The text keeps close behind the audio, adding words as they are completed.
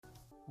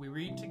We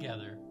read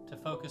together to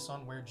focus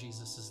on where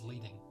Jesus is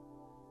leading.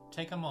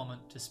 Take a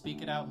moment to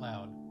speak it out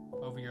loud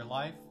over your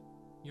life,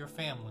 your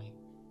family,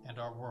 and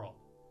our world.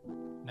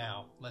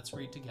 Now, let's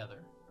read together.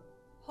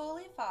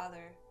 Holy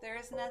Father, there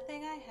is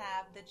nothing I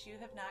have that you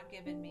have not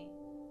given me.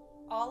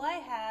 All I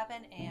have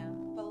and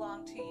am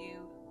belong to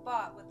you,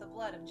 bought with the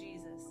blood of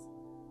Jesus.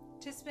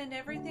 To spend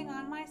everything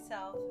on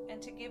myself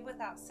and to give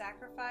without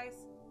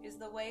sacrifice is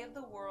the way of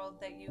the world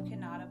that you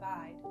cannot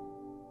abide.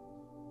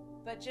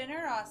 But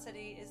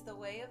generosity is the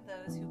way of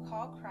those who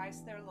call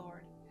Christ their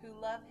Lord,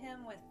 who love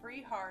him with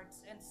free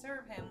hearts and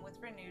serve him with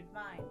renewed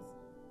minds,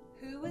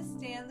 who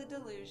withstand the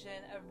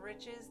delusion of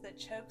riches that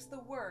chokes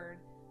the word,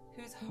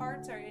 whose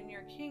hearts are in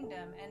your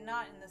kingdom and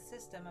not in the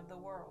system of the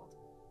world.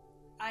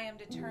 I am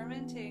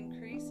determined to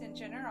increase in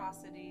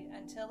generosity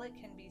until it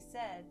can be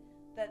said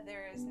that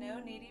there is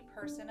no needy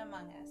person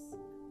among us.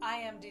 I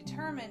am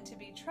determined to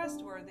be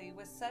trustworthy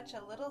with such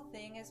a little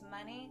thing as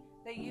money,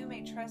 that you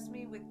may trust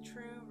me with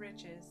true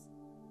riches.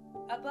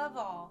 Above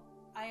all,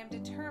 I am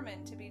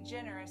determined to be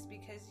generous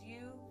because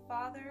you,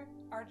 Father,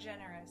 are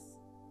generous.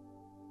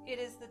 It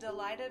is the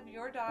delight of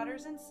your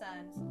daughters and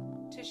sons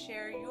to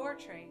share your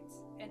traits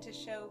and to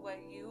show what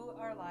you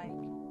are like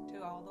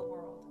to all the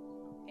world.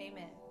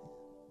 Amen.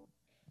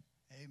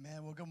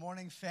 Amen. Well, good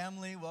morning,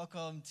 family.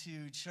 Welcome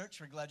to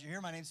church. We're glad you're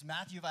here. My name's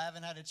Matthew. If I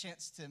haven't had a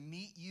chance to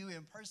meet you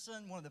in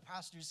person, one of the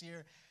pastors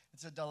here,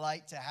 it's a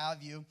delight to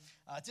have you.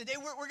 Today,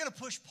 we're going to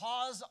push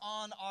pause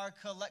on our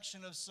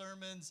collection of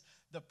sermons,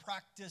 The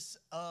Practice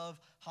of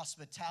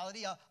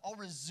Hospitality. I'll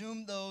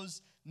resume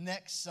those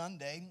next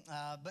Sunday.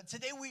 But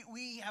today,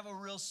 we have a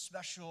real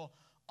special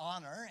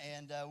honor,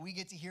 and we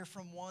get to hear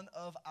from one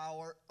of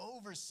our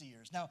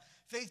overseers. Now,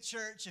 Faith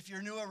Church, if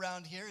you're new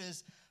around here,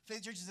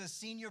 Faith Church is a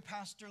senior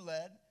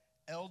pastor-led,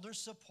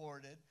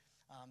 elder-supported,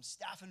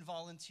 staff and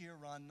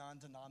volunteer-run,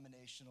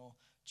 non-denominational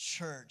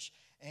church.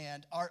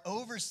 And our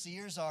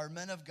overseers are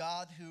men of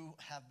God who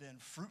have been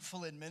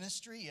fruitful in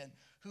ministry and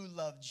who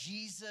love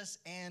Jesus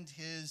and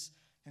his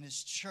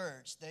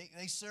church.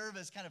 They serve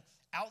as kind of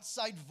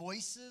outside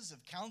voices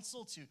of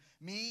counsel to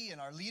me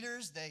and our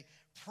leaders. They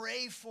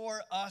pray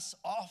for us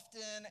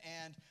often,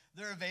 and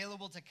they're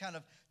available to kind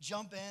of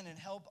jump in and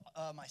help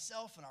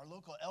myself and our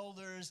local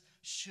elders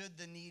should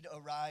the need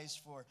arise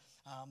for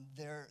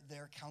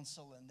their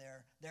counsel and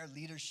their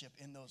leadership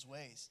in those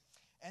ways.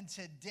 And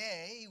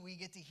today, we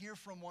get to hear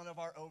from one of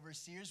our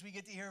overseers. We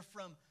get to hear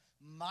from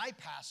my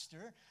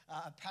pastor,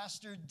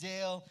 Pastor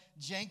Dale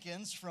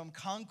Jenkins from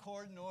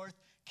Concord, North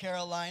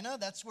Carolina.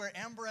 That's where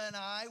Amber and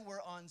I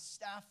were on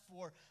staff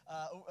for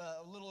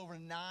a little over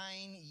 9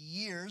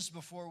 years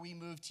before we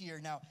moved here.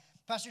 Now,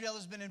 Pastor Dale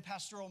has been in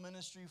pastoral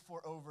ministry for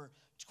over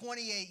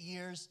 28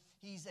 years.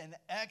 He's an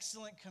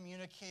excellent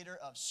communicator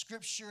of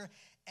Scripture,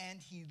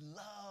 and he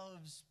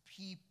loves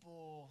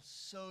people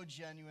so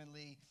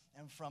genuinely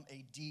and from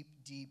a deep,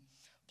 deep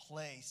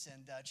place.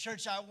 And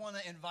church, I want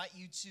to invite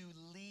you to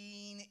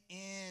lean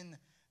in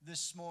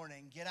this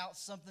morning. Get out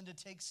something to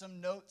take some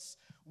notes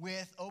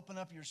with. Open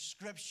up your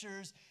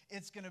scriptures.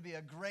 It's going to be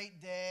a great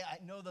day.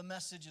 I know the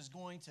message is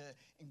going to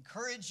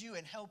encourage you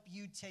and help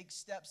you take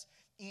steps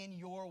in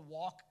your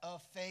walk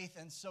of faith.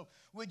 And so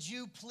would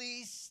you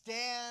please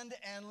stand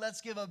and let's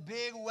give a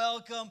big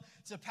welcome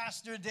to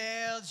Pastor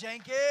Dale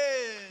Jenkins.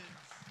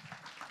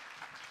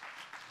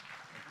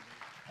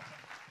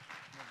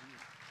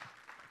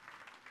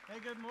 Hey,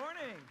 good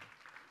morning.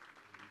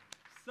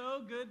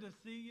 So good to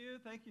see you.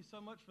 Thank you so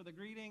much for the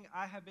greeting.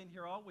 I have been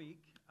here all week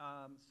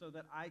so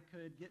that I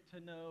could get to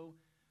know,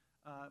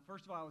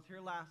 first of all, I was here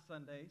last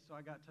Sunday, so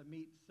I got to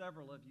meet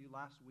several of you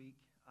last week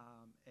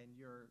and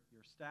your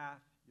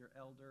staff, your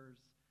elders,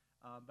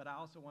 but I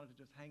also wanted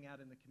to just hang out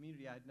in the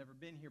community. I had never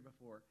been here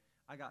before.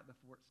 I got the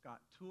Fort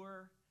Scott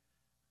tour.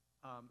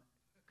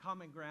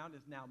 Common Ground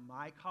is now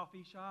my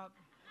coffee shop.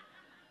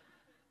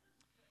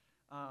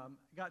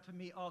 Got to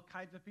meet all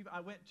kinds of people.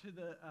 I went to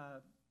the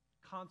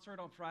concert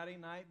on Friday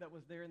night that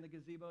was there in the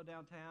gazebo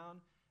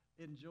downtown.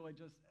 Enjoy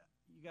just,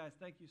 you guys,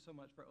 thank you so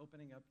much for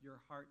opening up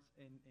your hearts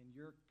and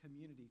your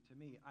community to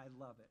me. I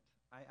love it.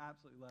 I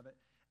absolutely love it.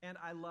 And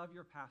I love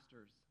your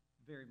pastors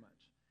very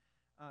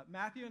much.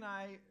 Matthew and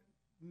I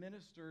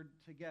ministered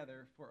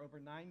together for over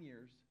 9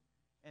 years,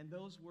 and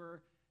those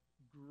were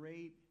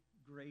great,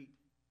 great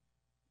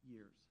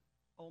years.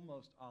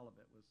 Almost all of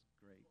it was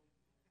great.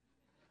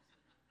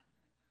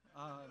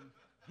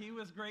 He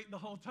was great the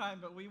whole time,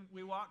 but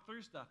we walked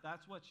through stuff.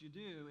 That's what you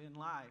do in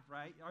life,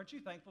 right? Aren't you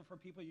thankful for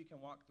people you can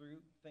walk through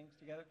things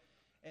together?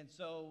 And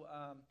so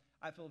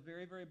I feel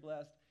very, very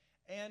blessed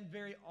and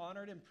very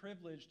honored and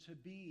privileged to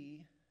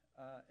be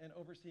an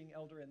overseeing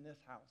elder in this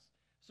house.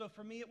 So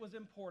for me, it was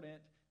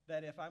important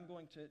that if I'm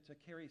going to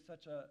carry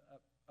such a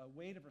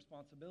weight of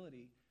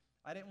responsibility,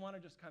 I didn't want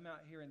to just come out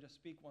here and just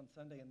speak one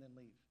Sunday and then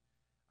leave.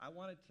 I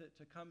wanted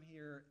to come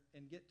here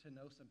and get to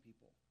know some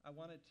people. I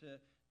wanted to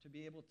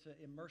be able to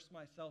immerse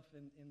myself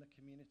in the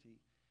community.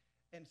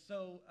 And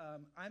so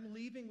I'm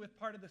leaving with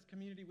part of this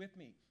community with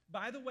me.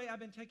 By the way, I've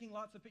been taking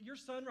lots of, your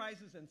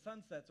sunrises and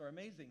sunsets are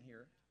amazing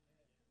here.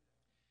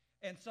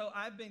 And so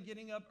I've been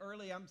getting up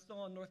early. I'm still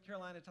on North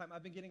Carolina time.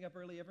 I've been getting up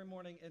early every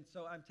morning, and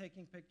so I'm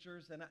taking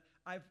pictures, and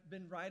I've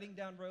been riding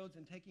down roads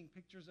and taking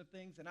pictures of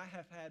things, and I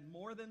have had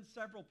more than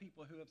several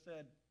people who have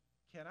said,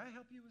 "Can I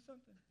help you with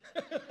something?"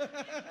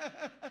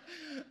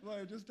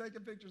 Well, just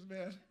taking pictures,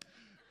 man.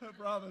 I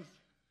promise.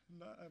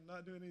 I'm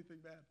not doing anything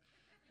bad.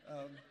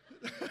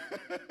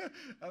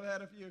 I've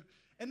had a few.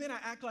 And then I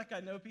act like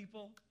I know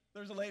people.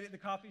 There's a lady at the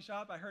coffee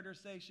shop. I heard her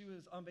say she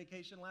was on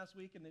vacation last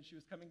week and then she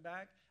was coming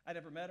back. I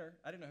never met her.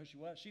 I didn't know who she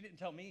was. She didn't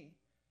tell me.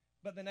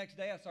 But the next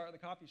day I saw her at the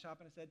coffee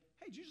shop and I said,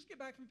 "Hey, did you just get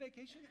back from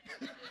vacation?"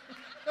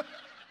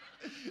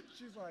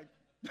 She's like,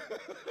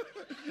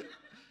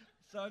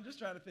 so I'm just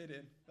trying to fit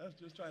in.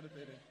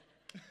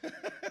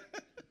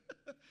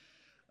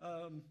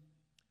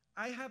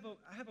 I have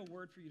a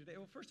word for you today.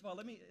 Well, first of all,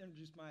 let me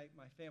introduce my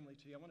family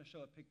to you. I want to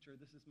show a picture.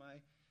 This is my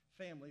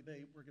family.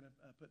 We're going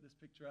to put this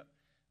picture up.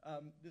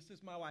 This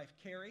is my wife,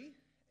 Carrie,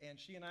 and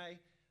she and I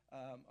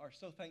are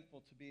so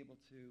thankful to be able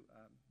to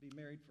be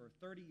married for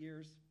 30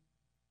 years.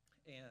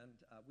 And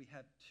we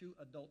have 2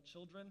 adult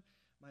children.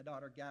 My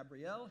daughter,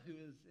 Gabrielle, who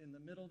is in the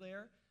middle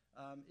there,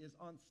 is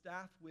on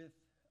staff with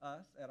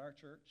us at our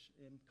church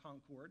in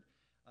Concord.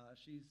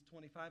 She's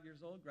 25 years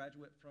old,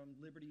 graduate from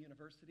Liberty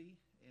University,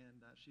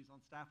 and she's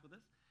on staff with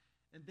us.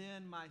 And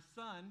then my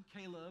son,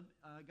 Caleb,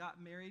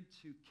 got married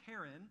to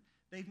Karen.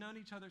 They've known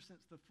each other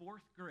since the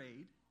 4th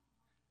grade.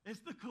 It's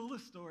the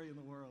coolest story in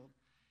the world.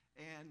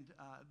 And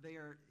they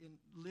are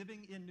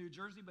living in New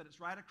Jersey, but it's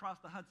right across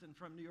the Hudson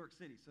from New York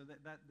City. So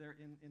that they're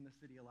in the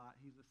city a lot.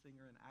 He's a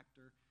singer and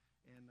actor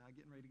and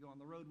getting ready to go on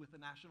the road with a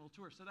national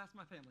tour. So that's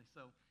my family.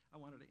 So I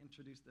wanted to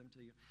introduce them to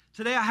you.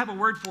 Today I have a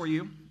word for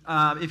you.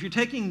 If you're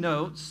taking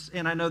notes,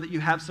 and I know that you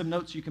have some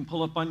notes you can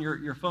pull up on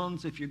your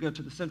phones if you go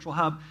to the Central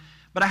Hub,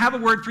 but I have a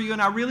word for you,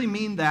 and I really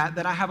mean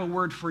that I have a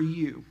word for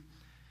you.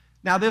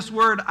 Now, this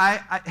word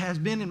has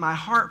been in my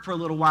heart for a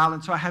little while,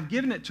 and so I have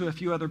given it to a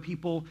few other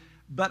people,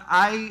 but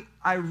I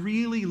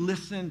really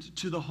listened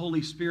to the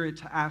Holy Spirit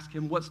to ask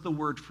him, what's the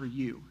word for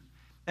you?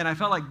 And I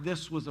felt like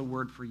this was a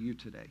word for you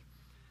today.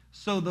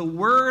 So the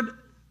word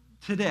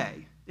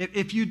today,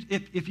 if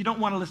you don't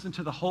want to listen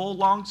to the whole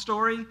long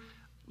story,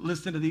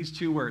 listen to these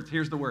 2 words.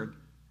 Here's the word: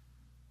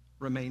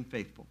 remain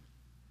faithful.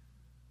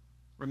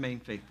 Remain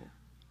faithful.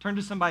 Turn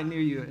to somebody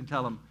near you and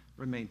tell them,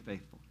 remain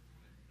faithful.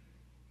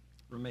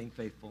 Remain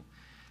faithful.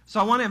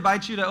 So I want to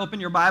invite you to open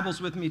your Bibles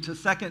with me to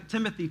 2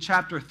 Timothy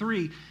chapter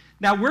 3.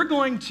 Now, we're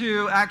going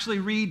to actually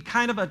read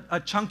kind of a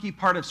chunky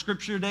part of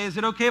Scripture today. Is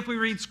it okay if we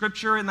read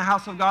Scripture in the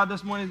house of God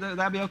this morning? Would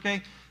that be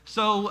okay?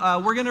 So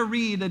we're going to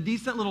read a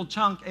decent little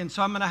chunk, and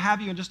so I'm going to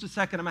have you in just a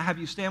second. I'm going to have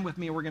you stand with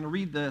me, and we're going to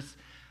read this.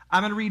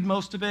 I'm going to read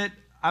most of it.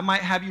 I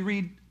might have you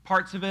read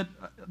parts of it.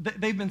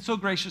 They've been so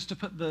gracious to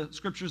put the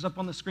Scriptures up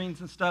on the screens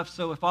and stuff,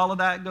 so if all of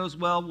that goes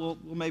well, we'll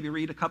maybe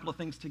read a couple of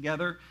things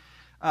together.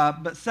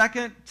 But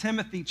 2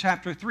 Timothy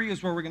chapter 3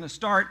 is where we're going to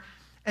start,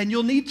 and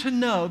you'll need to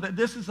know that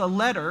this is a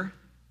letter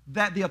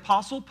that the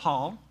Apostle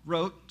Paul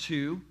wrote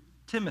to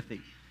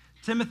Timothy.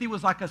 Timothy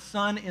was like a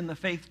son in the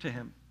faith to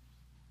him.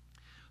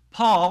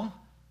 Paul,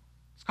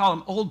 let's call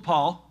him Old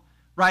Paul,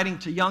 writing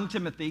to young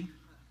Timothy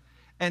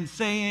and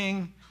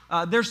saying,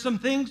 there's some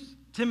things,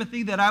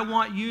 Timothy, that I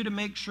want you to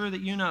make sure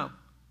that you know.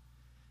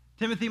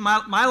 Timothy,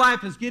 my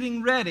life is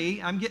getting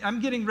ready. I'm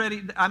getting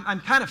ready.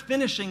 I'm kind of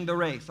finishing the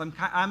race.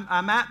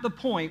 I'm at the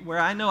point where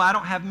I know I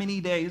don't have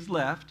many days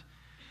left.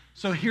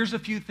 So here's a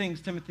few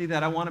things, Timothy,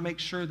 that I want to make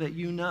sure that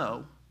you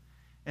know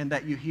and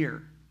that you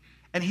hear.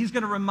 And he's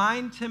going to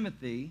remind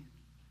Timothy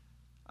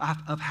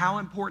of how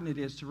important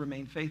it is to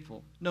remain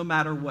faithful, no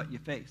matter what you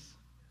face.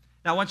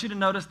 Now, I want you to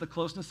notice the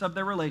closeness of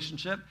their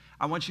relationship.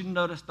 I want you to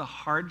notice the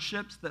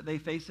hardships that they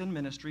face in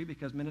ministry,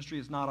 because ministry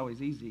is not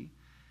always easy.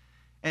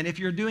 And if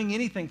you're doing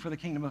anything for the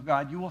kingdom of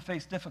God, you will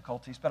face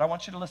difficulties. But I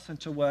want you to listen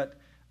to what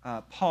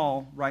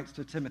Paul writes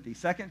to Timothy.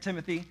 2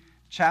 Timothy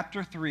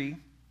chapter 3,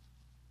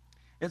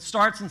 it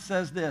starts and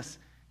says this: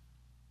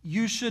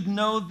 you should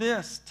know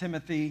this,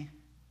 Timothy,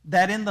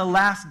 that in the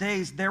last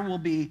days there will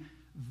be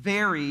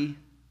very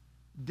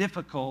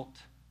difficult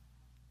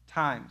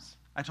times.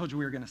 I told you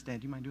we were going to stand.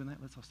 Do you mind doing that?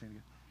 Let's all stand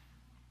again.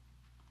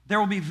 There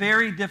will be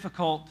very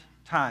difficult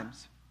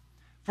times.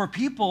 For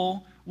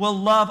people will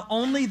love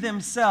only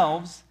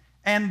themselves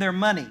and their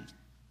money.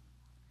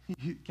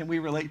 Can we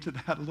relate to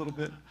that a little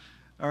bit?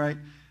 All right.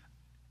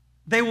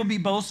 They will be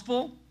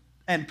boastful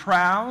and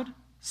proud,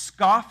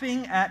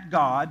 scoffing at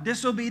God,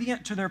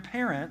 disobedient to their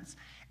parents,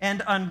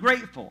 and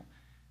ungrateful.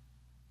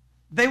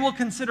 They will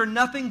consider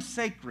nothing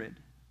sacred.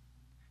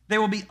 They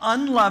will be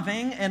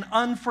unloving and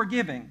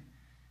unforgiving.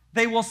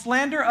 They will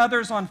slander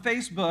others on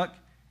Facebook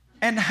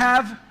and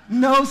have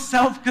no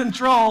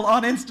self-control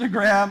on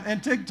Instagram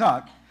and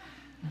TikTok.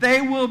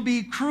 They will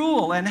be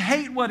cruel and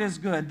hate what is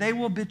good. They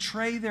will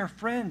betray their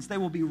friends. They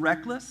will be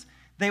reckless.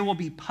 They will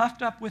be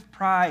puffed up with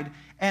pride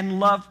and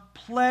love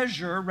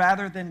pleasure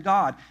rather than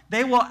God.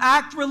 They will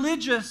act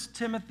religious,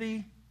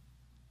 Timothy,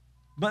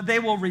 but they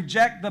will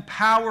reject the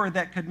power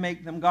that could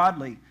make them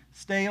godly.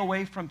 Stay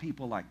away from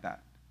people like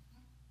that.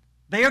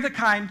 They are the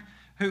kind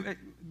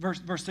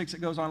verse 6,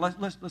 it goes on.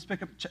 Let's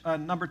pick up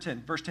number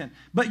 10, verse 10.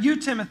 But you,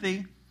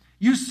 Timothy,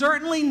 you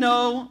certainly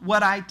know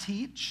what I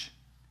teach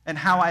and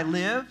how I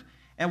live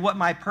and what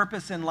my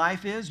purpose in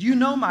life is. You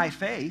know my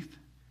faith.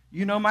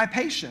 You know my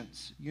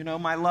patience. You know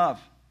my love.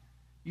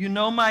 You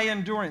know my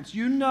endurance.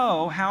 You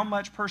know how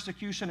much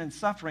persecution and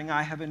suffering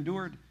I have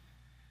endured.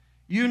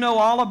 You know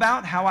all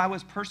about how I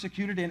was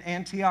persecuted in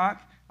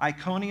Antioch,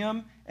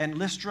 Iconium, and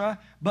Lystra,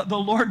 but the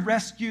Lord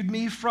rescued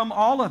me from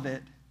all of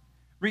it.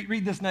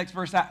 Read this next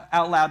verse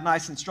out loud,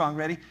 nice and strong.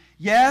 Ready?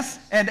 Yes,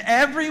 and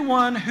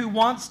everyone who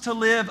wants to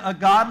live a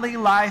godly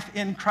life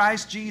in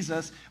Christ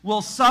Jesus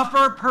will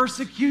suffer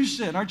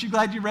persecution. Aren't you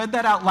glad you read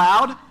that out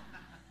loud?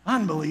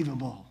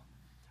 Unbelievable.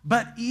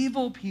 But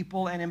evil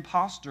people and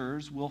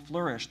impostors will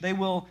flourish. They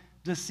will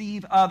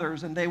deceive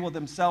others, and they will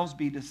themselves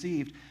be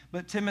deceived.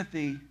 But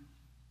Timothy,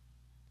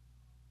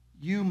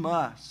 you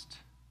must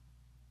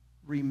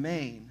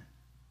remain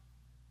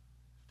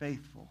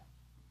faithful.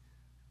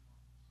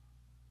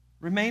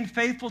 Remain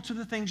faithful to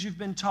the things you've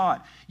been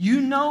taught.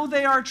 You know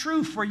they are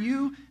true, for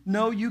you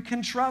know you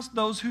can trust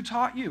those who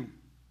taught you.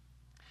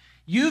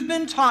 You've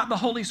been taught the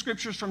Holy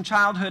Scriptures from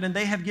childhood, and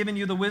they have given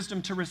you the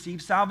wisdom to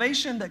receive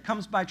salvation that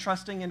comes by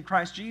trusting in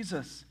Christ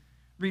Jesus.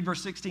 Read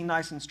verse 16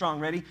 nice and strong.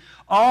 Ready?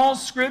 All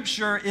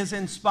Scripture is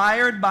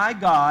inspired by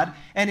God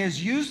and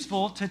is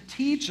useful to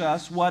teach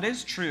us what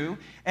is true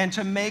and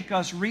to make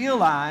us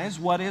realize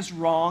what is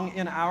wrong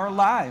in our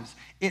lives.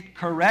 It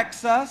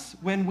corrects us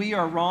when we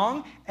are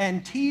wrong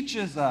and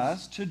teaches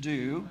us to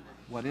do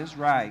what is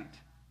right.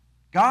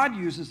 God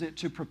uses it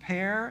to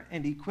prepare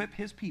and equip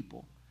His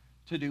people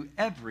to do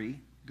every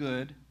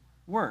good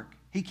work.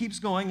 He keeps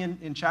going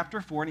in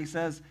chapter 4, and he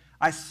says,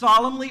 I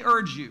solemnly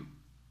urge you,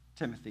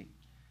 Timothy,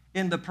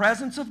 in the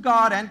presence of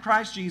God and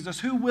Christ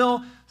Jesus, who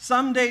will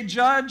someday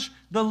judge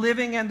the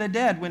living and the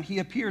dead when he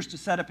appears to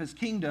set up his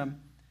kingdom,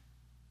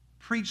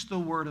 preach the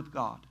word of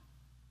God.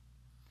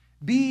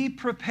 Be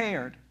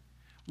prepared,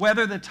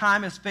 whether the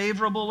time is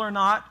favorable or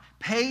not.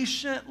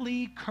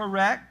 Patiently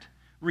correct,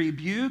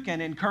 rebuke,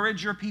 and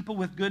encourage your people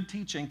with good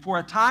teaching. For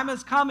a time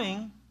is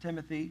coming,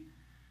 Timothy,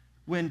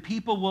 when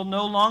people will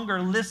no longer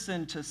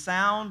listen to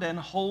sound and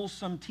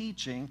wholesome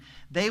teaching.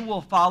 They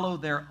will follow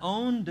their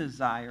own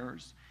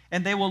desires,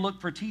 and they will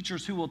look for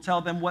teachers who will tell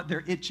them what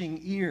their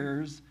itching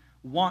ears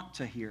want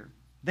to hear.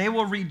 They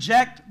will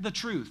reject the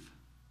truth,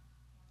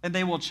 and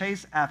they will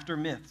chase after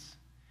myths.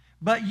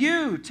 But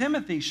you,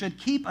 Timothy, should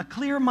keep a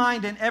clear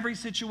mind in every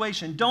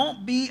situation.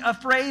 Don't be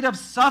afraid of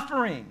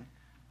suffering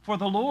for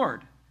the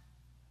Lord.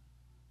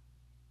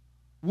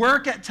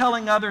 Work at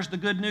telling others the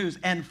good news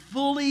and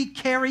fully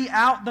carry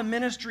out the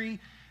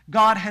ministry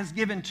God has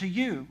given to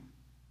you.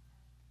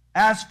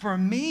 As for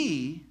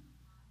me,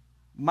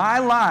 my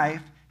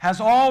life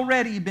has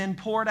already been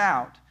poured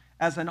out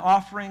as an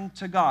offering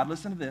to God.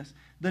 Listen to this.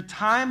 The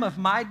time of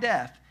my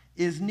death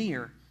is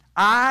near.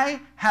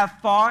 I have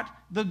fought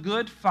the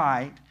good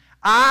fight.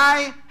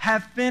 I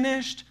have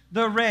finished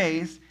the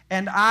race,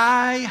 and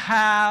I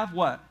have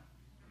what?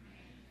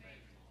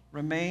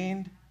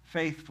 Remained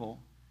faithful.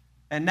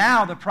 And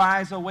now the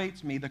prize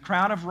awaits me, the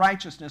crown of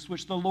righteousness,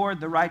 which the Lord,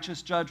 the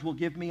righteous judge, will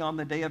give me on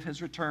the day of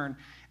his return.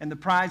 And the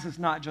prize is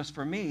not just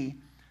for me,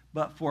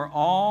 but for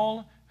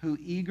all who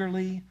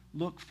eagerly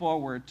look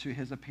forward to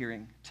his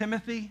appearing.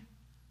 Timothy,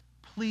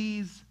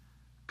 please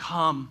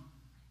come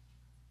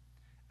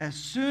as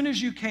soon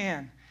as you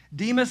can.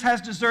 Demas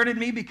has deserted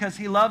me because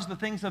he loves the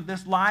things of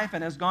this life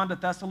and has gone to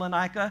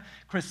Thessalonica.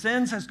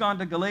 Crescens has gone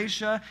to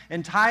Galatia,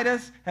 and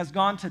Titus has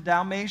gone to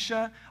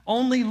Dalmatia.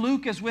 Only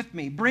Luke is with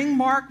me. Bring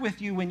Mark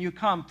with you when you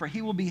come, for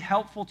he will be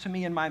helpful to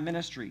me in my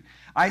ministry.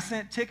 I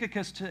sent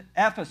Tychicus to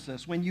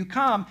Ephesus. When you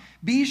come,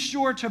 be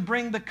sure to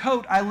bring the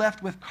coat I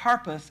left with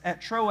Carpus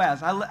at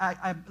Troas. I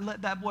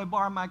let that boy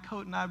borrow my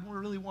coat, and I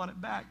really want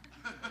it back.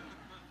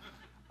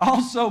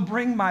 Also,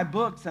 bring my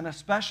books, and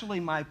especially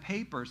my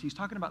papers. He's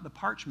talking about the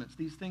parchments,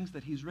 these things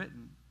that he's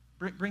written.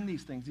 Bring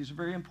these things. These are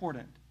very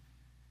important.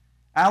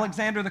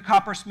 Alexander the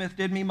coppersmith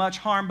did me much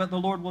harm, but the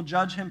Lord will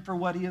judge him for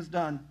what he has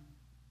done.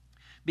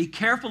 Be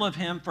careful of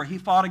him, for he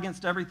fought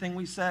against everything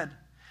we said.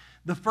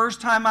 The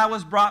first time I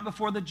was brought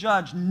before the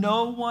judge,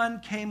 no one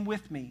came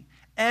with me.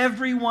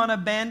 Everyone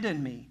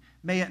abandoned me.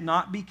 May it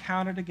not be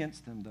counted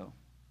against them, though.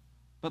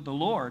 But the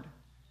Lord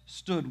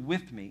stood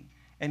with me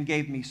and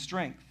gave me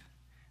strength,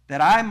 that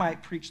I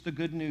might preach the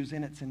good news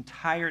in its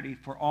entirety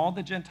for all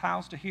the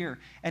Gentiles to hear.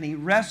 And he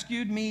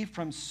rescued me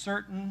from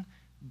certain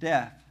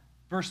death.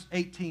 Verse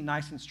 18,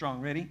 nice and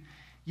strong. Ready?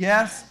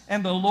 Yes,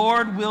 and the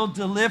Lord will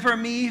deliver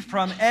me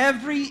from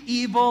every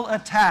evil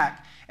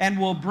attack and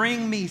will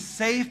bring me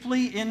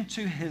safely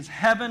into his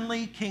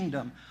heavenly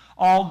kingdom.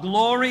 All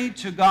glory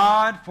to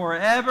God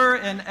forever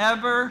and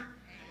ever.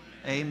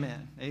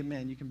 Amen.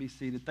 Amen. You can be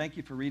seated. Thank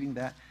you for reading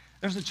that.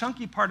 There's a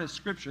chunky part of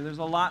Scripture. There's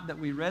a lot that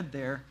we read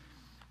there.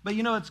 But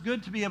you know, it's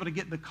good to be able to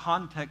get the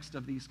context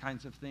of these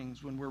kinds of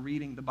things when we're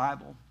reading the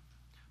Bible.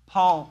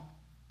 Paul,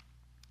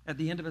 at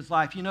the end of his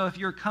life, you know, if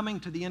you're coming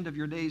to the end of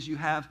your days, you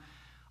have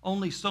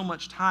only so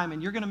much time,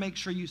 and you're going to make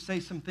sure you say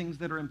some things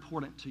that are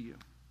important to you.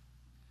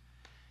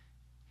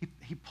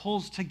 he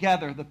pulls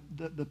together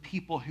the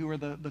people who are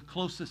the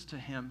closest to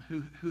him,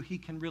 who he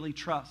can really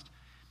trust.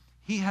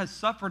 He has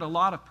suffered a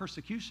lot of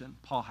persecution,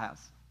 Paul has.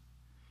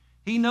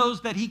 He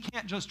knows that he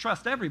can't just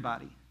trust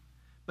everybody,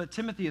 but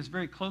Timothy is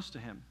very close to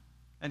him,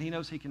 and he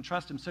knows he can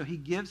trust him, so he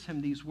gives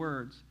him these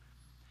words.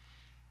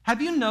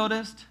 Have you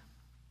noticed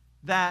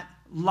that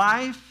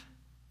life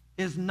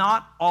is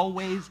not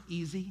always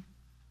easy?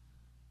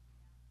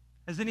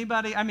 Has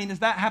anybody, does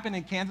that happen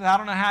in Kansas? I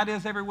don't know how it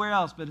is everywhere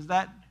else, but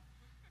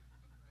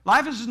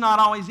life is just not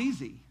always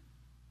easy.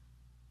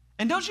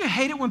 And don't you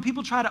hate it when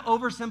people try to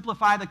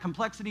oversimplify the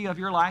complexity of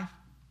your life?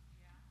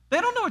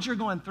 They don't know what you're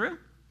going through.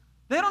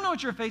 They don't know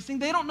what you're facing.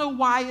 They don't know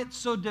why it's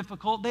so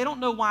difficult. They don't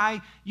know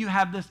why you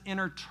have this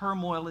inner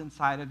turmoil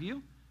inside of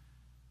you.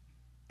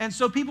 And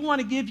so people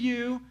want to give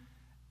you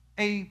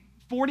a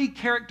 40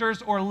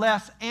 characters or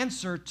less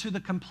answer to the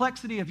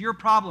complexity of your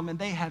problem, and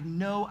they have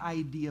no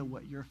idea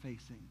what you're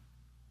facing.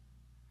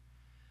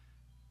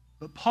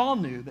 But Paul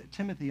knew that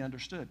Timothy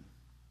understood.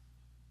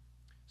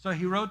 So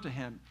he wrote to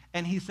him,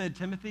 and he said,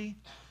 Timothy,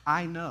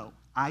 I know,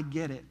 I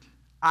get it.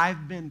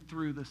 I've been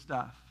through the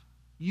stuff.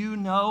 You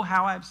know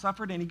how I've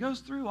suffered, and he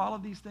goes through all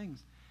of these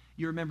things.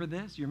 You remember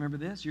this, you remember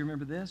this, you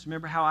remember this,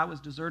 remember how I was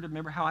deserted,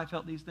 remember how I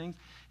felt these things.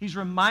 He's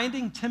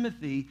reminding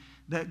Timothy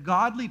that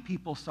godly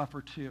people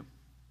suffer too.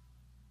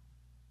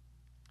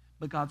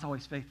 But God's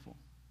always faithful.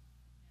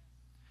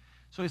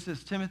 So he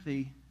says,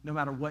 Timothy, no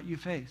matter what you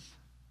face,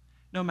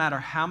 no matter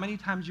how many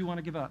times you want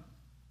to give up,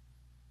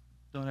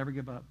 don't ever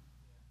give up.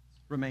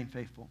 Remain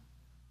faithful.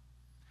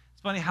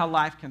 It's funny how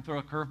life can throw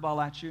a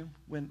curveball at you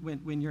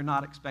when you're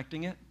not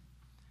expecting it.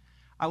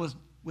 I was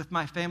with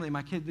my family.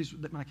 My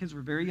kids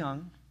were very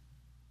young,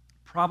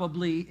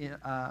 probably,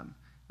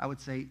 I would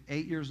say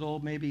 8 years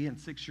old maybe and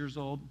 6 years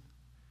old.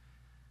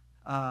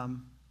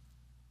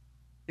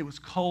 It was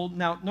cold.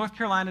 Now, North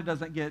Carolina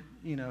doesn't get,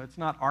 it's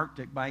not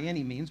Arctic by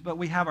any means, but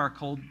we have our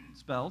cold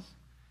spells.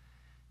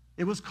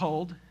 It was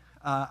cold.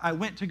 I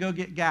went to go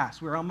get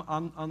gas. We were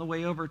on the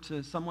way over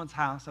to someone's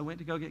house. I went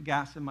to go get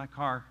gas in my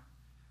car.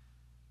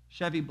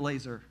 Chevy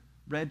Blazer,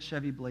 red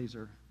Chevy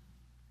Blazer.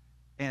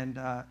 And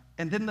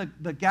then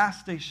the gas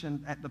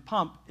station at the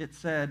pump, it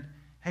said,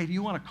 hey, do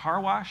you want a car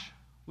wash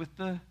with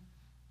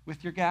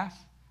your gas?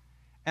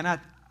 And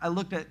I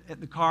looked at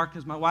the car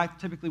because my wife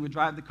typically would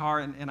drive the car,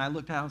 and I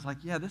looked at it, I was like,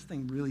 yeah, this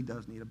thing really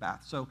does need a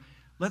bath. So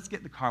let's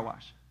get the car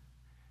wash.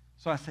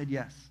 So I said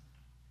yes.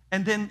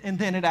 And then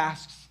it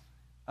asks,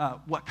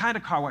 what kind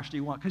of car wash do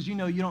you want? Because you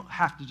don't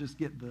have to just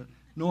get the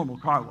normal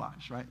car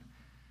wash, right?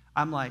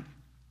 I'm like,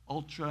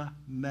 ultra,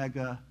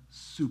 mega,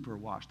 super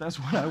wash. That's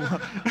what I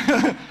want.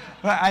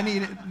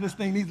 This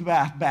thing needs a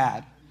bath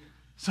bad.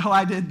 So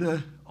I did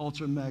the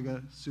ultra,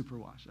 mega, super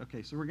wash.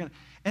 Okay, so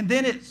and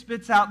then it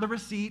spits out the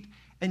receipt,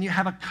 and you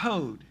have a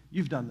code.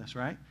 You've done this,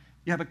 right?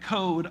 You have a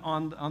code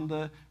on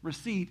the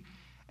receipt.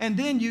 And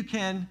then you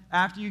can,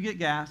 after you get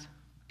gas,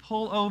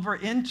 pull over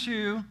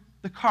into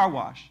the car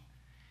wash.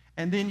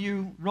 And then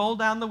you roll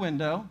down the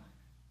window,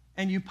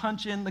 and you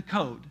punch in the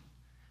code.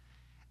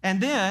 And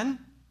then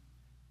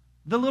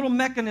the little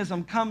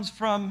mechanism comes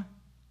from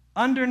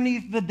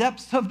underneath the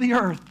depths of the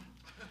earth.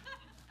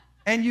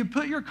 And you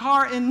put your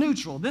car in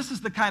neutral. This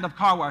is the kind of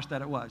car wash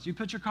that it was. You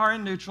put your car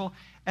in neutral,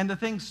 and the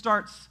thing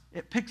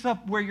it picks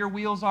up where your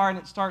wheels are, and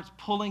it starts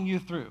pulling you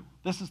through.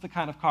 This is the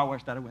kind of car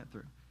wash that I went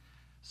through.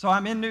 So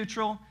I'm in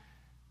neutral,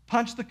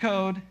 punch the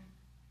code,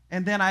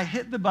 and then I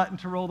hit the button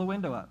to roll the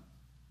window up.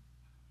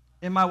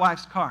 In my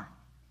wife's car,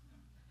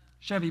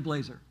 Chevy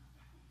Blazer.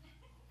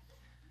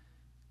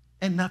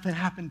 And nothing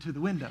happened to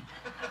the window.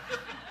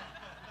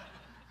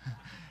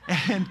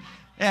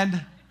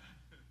 and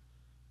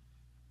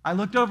I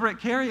looked over at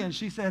Carrie, and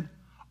she said,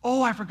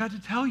 oh, I forgot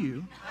to tell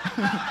you.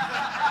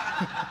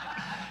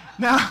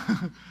 Now,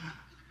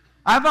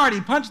 I've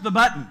already punched the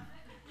button.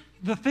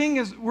 The thing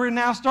is, we're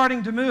now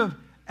starting to move.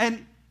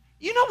 And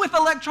with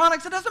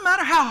electronics, it doesn't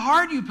matter how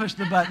hard you push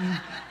the button.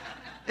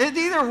 It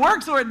either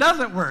works or it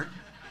doesn't work.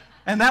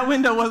 And that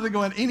window wasn't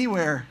going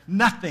anywhere.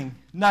 Nothing.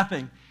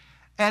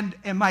 And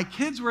my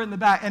kids were in the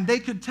back, and they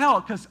could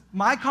tell because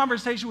my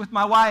conversation with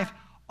my wife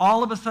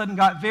all of a sudden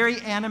got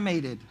very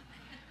animated.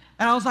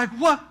 And I was like,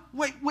 what?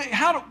 Wait,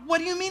 what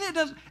do you mean it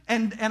doesn't?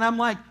 And I'm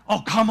like,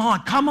 oh, come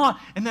on.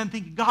 And then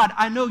thinking, God,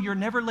 I know you're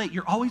never late.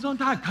 You're always on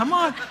time. Come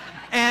on.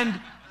 And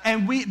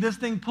this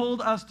thing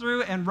pulled us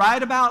through, and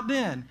right about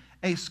then,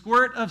 a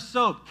squirt of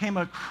soap came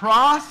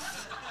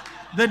across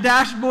the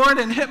dashboard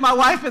and hit my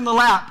wife in the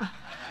lap.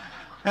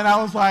 And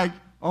I was like,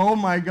 oh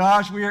my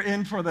gosh, we are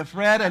in for the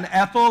Fred and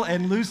Ethel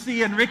and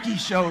Lucy and Ricky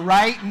show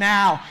right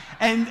now.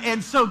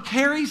 And so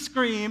Carrie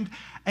screamed,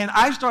 and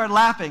I started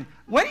laughing.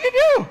 What do you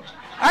do?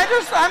 I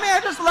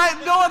just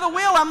let go of the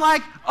wheel. I'm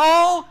like,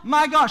 oh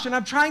my gosh. And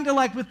I'm trying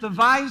to with the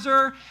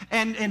visor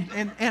and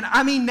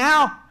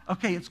now,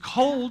 okay, it's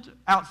cold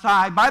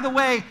outside. By the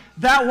way,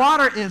 that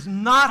water is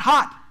not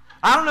hot.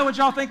 I don't know what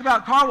y'all think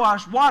about car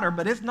wash water,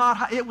 but it's not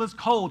hot. It was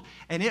cold,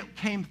 and it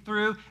came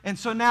through. And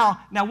so now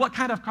what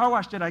kind of car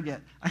wash did I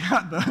get? I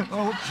got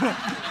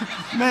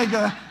the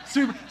mega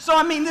super. So,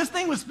 I mean, this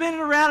thing was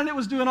spinning around, and it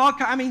was doing all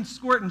kinds,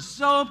 squirting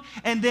soap,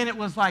 and then it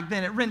was like,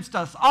 then it rinsed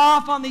us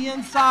off on the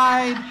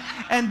inside,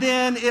 and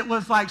then it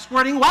was like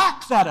squirting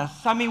wax at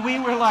us. I mean, we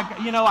were like,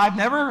 I've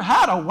never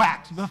had a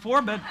wax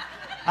before, but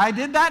I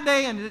did that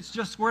day, and it's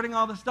just squirting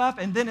all the stuff,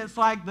 and then it's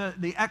like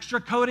the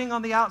extra coating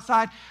on the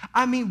outside.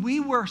 I mean, we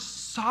were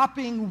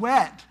sopping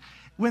wet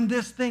when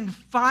this thing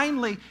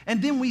finally,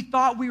 and then we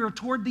thought we were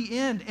toward the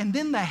end, and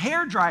then the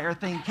hairdryer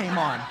thing came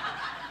on.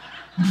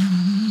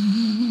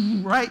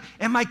 Right?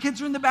 And my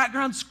kids are in the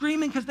background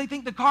screaming because they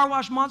think the car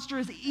wash monster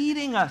is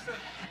eating us.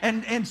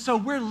 And so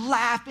we're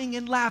laughing,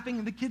 and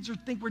the kids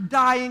think we're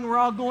dying, we're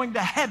all going to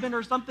heaven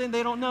or something,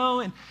 they don't know.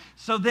 And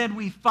so then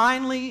we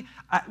finally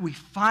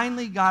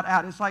got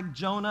out. It's like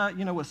Jonah,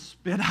 was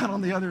spit out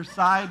on the other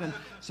side. And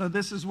so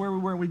this is where we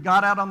were. We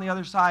got out on the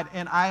other side,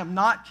 and I am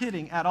not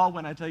kidding at all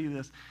when I tell you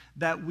this,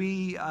 that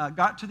we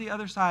got to the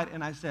other side,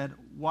 and I said,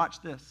 watch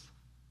this.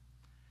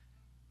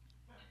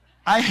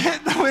 I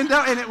hit the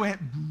window, and it went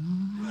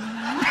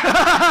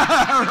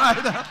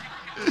right up.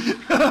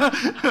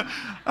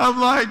 I'm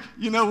like,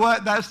 you know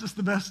what? That's just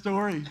the best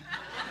story.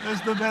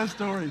 That's the best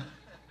story.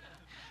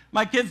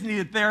 My kids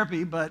needed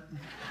therapy, but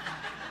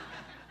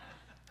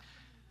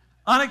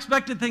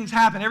unexpected things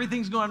happen.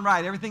 Everything's going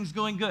right. Everything's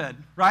going good,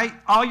 right?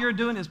 All you're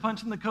doing is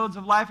punching the codes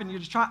of life, and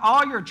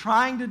all you're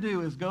trying to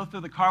do is go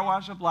through the car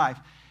wash of life,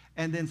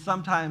 and then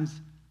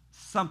sometimes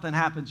something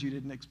happens you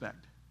didn't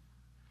expect.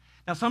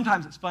 Now,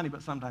 sometimes it's funny,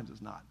 but sometimes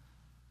it's not.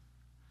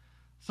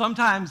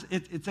 Sometimes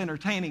it's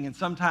entertaining, and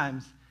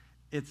sometimes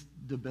it's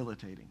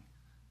debilitating.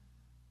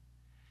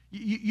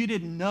 You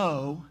didn't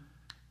know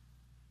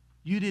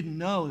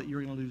that you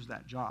were going to lose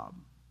that job.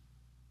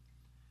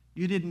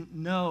 You didn't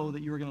know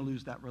that you were going to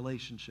lose that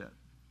relationship.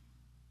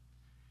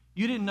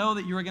 You didn't know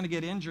that you were going to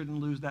get injured and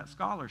lose that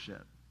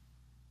scholarship.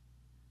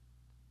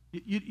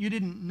 You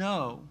didn't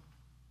know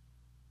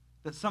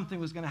that something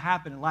was going to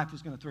happen and life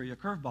was going to throw you a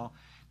curveball.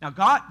 Now,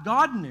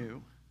 God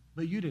knew,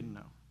 but you didn't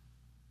know.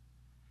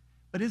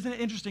 But isn't it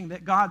interesting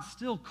that God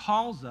still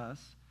calls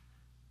us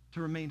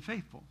to remain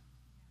faithful,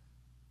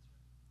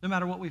 no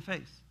matter what we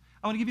face?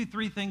 I want to give you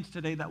 3 things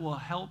today that will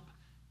help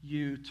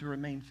you to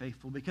remain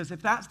faithful, because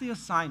if that's the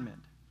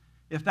assignment,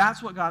 if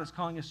that's what God is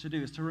calling us to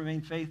do, is to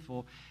remain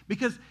faithful,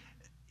 because,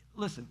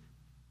 listen,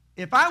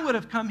 if I would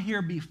have come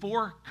here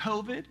before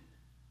COVID,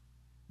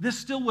 this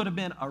still would have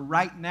been a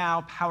right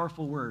now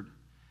powerful word.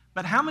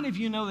 But how many of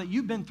you know that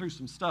you've been through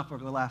some stuff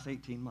over the last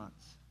 18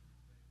 months?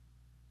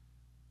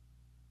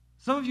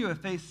 Some of you have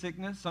faced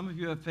sickness. Some of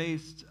you have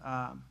faced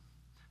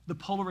the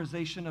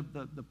polarization of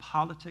the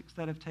politics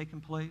that have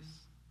taken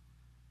place.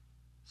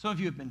 Some of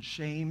you have been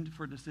shamed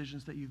for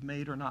decisions that you've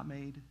made or not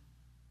made.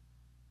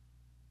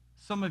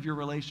 Some of your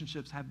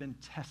relationships have been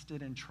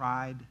tested and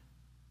tried.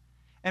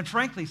 And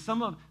frankly,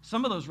 some of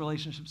those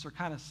relationships are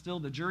kind of still,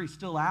 the jury's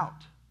still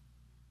out.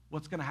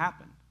 What's going to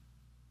happen?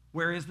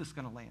 Where is this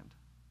going to land?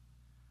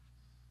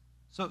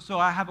 So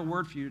I have a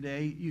word for you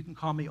today. You can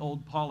call me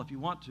Old Paul if you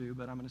want to,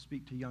 but I'm going to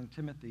speak to young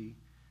Timothy.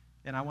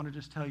 And I want to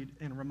just tell you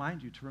and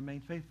remind you to remain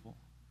faithful.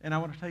 And I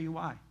want to tell you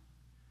why.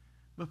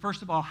 But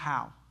first of all,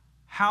 how?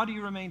 How do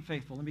you remain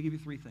faithful? Let me give you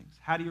 3 things.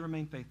 How do you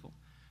remain faithful?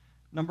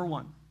 Number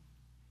 1,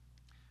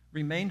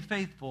 remain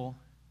faithful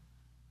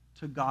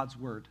to God's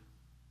word.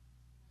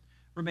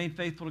 Remain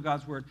faithful to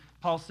God's word.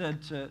 Paul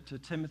said to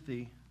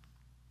Timothy,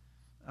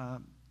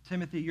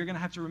 Timothy, you're going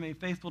to have to remain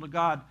faithful to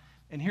God.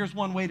 And here's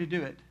one way to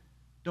do it.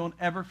 Don't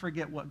ever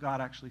forget what God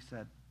actually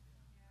said.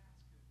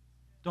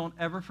 Don't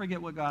ever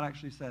forget what God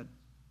actually said.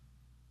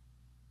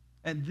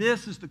 And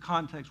this is the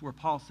context where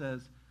Paul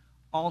says,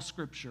 all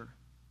Scripture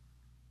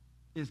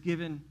is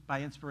given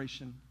by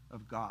inspiration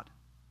of God.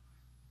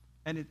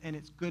 And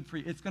it's good for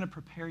you. It's going to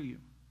prepare you.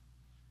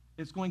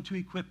 It's going to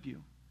equip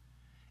you.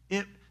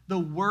 The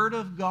Word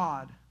of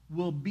God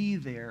will be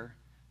there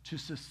to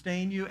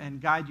sustain you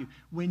and guide you.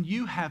 When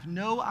you have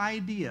no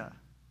idea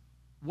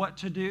what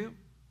to do,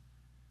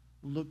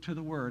 look to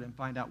the Word and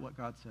find out what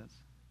God says.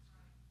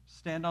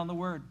 Stand on the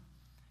Word.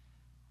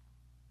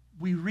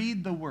 We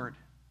read the Word.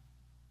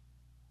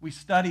 We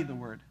study the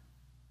Word.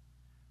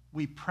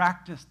 We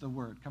practice the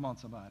Word. Come on,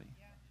 somebody.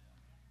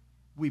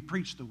 We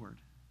preach the Word.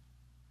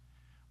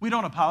 We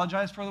don't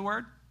apologize for the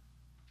Word.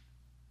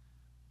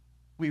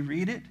 We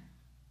read it.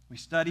 We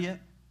study it.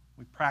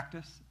 We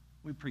practice.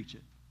 We preach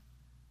it.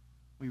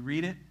 We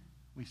read it.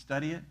 We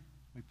study it.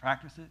 We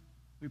practice it.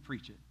 We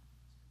preach it.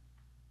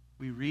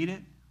 We read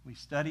it. We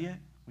study it,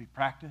 we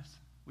practice,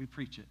 we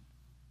preach it.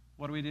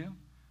 What do?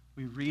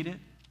 We read it,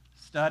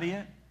 study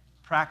it,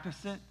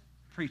 practice it,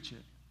 preach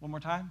it. One more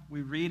time.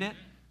 We read it,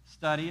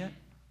 study it,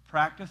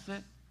 practice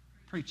it,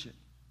 preach it.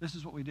 This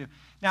is what we do.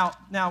 Now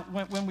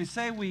when we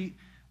say we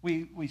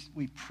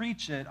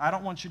preach it, I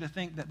don't want you to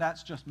think that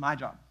that's just my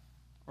job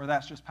or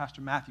that's just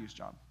Pastor Matthew's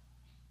job.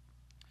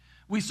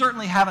 We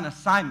certainly have an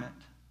assignment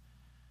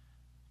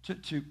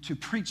to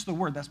preach the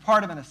word. That's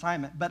part of an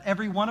assignment. But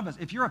every one of us,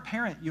 if you're a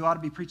parent, you ought to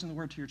be preaching the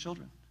word to your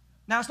children.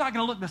 Now, it's not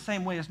going to look the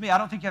same way as me. I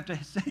don't think you have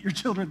to sit your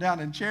children down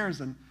in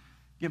chairs and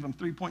give them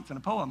 3 points in a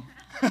poem.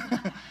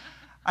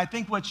 I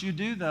think what you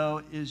do,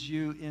 though, is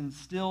you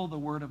instill the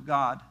word of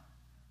God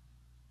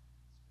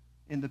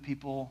in the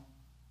people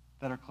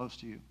that are close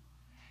to you.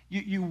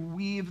 You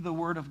weave the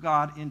word of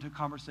God into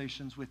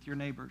conversations with your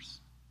neighbors.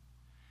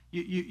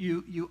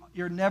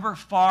 You're never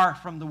far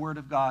from the word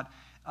of God.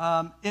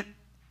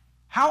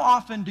 How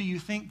often do you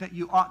think that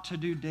you ought to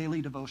do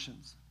daily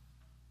devotions?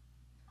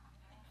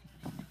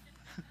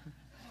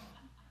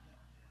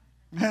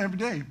 Every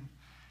day.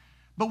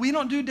 But we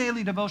don't do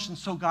daily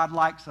devotions so God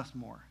likes us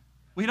more.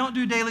 We don't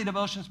do daily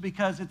devotions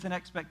because it's an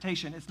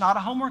expectation. It's not a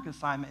homework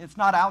assignment. It's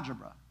not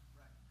algebra.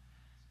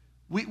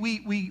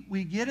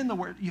 We get in the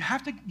Word. You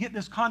have to get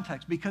this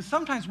context because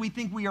sometimes we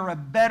think we are a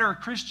better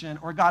Christian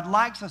or God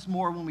likes us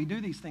more when we do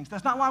these things.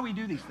 That's not why we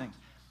do these things.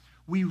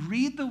 We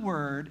read the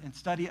Word and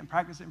study it and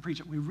practice it and preach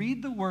it. We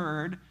read the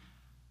Word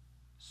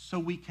so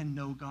we can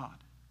know God,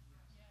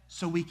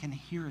 so we can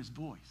hear His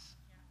voice.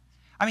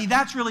 I mean,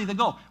 that's really the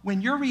goal. When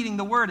you're reading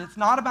the Word, it's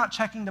not about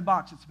checking the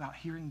box. It's about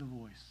hearing the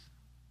voice.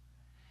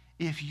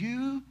 If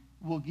you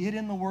will get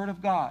in the Word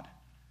of God,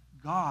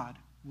 God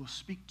will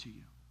speak to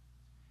you.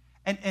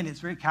 And it's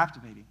very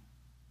captivating.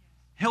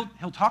 He'll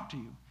talk to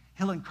you.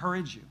 He'll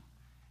encourage you.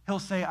 He'll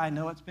say, I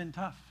know it's been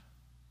tough,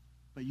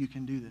 but you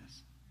can do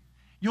this.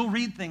 You'll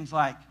read things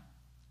like,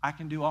 I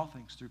can do all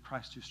things through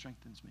Christ who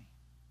strengthens me.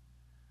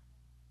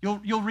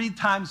 You'll read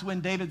times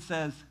when David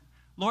says,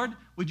 Lord,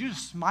 would you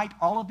just smite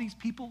all of these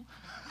people?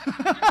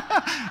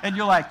 And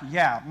you're like,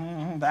 yeah,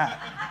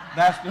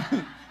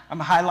 I'm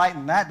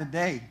highlighting that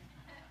today.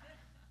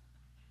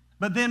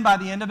 But then by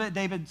the end of it,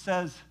 David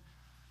says,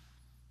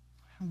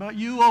 but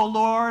you, O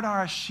Lord,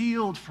 are a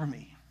shield for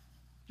me.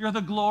 You're the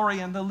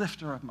glory and the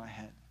lifter of my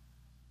head.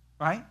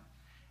 Right?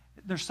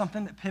 There's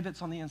something that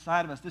pivots on the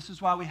inside of us. This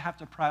is why we have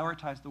to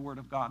prioritize the Word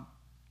of God.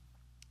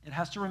 It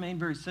has to remain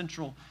very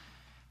central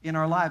in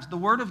our lives. The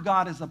Word of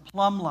God is a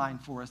plumb line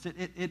for us.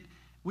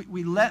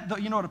 You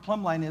know what a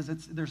plumb line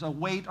is? There's a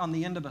weight on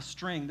the end of a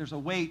string. There's a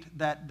weight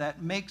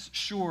that makes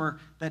sure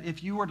that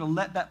if you were to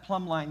let that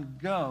plumb line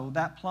go,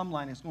 that plumb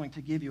line is going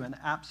to give you an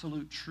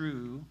absolute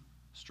true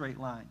straight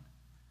line.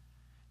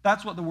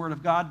 That's what the Word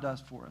of God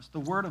does for us. The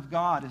Word of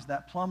God is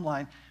that plumb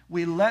line.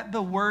 We let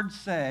the Word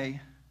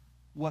say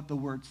what the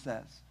Word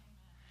says.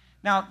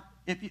 Now,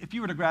 if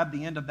you were to grab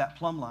the end of that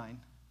plumb line,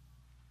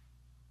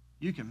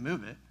 you can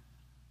move it.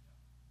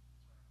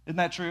 Isn't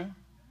that true?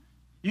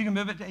 You can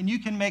move it, and you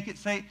can make it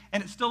say,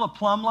 and it's still a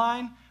plumb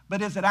line,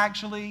 but is it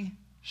actually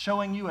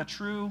showing you a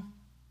true,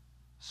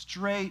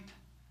 straight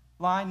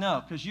line?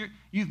 No, because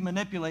you've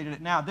manipulated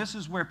it now. This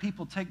is where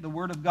people take the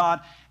Word of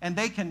God, and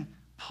they can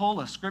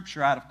pull a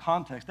scripture out of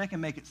context. They can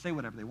make it say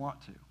whatever they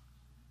want to.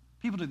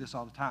 People do this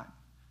all the time.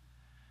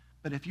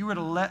 But if you were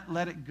to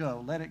let it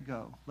go, let it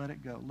go, let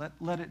it go,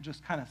 let it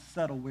just kind of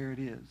settle where it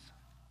is,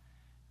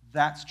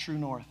 that's true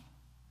north.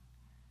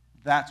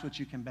 That's what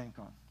you can bank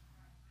on.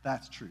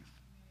 That's truth.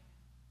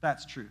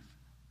 That's truth.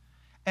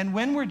 And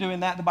when we're doing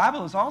that, the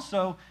Bible is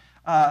also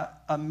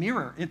a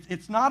mirror.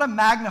 It's not a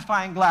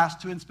magnifying glass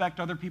to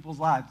inspect other people's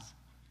lives.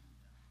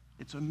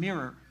 It's a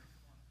mirror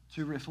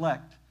to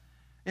reflect.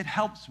 It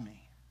helps me.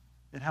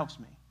 It helps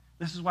me.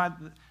 This is why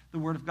the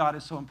Word of God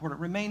is so important.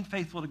 Remain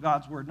faithful to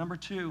God's Word. Number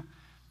 2,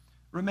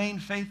 remain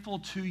faithful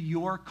to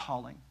your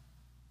calling.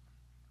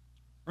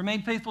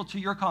 Remain faithful to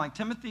your calling.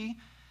 Timothy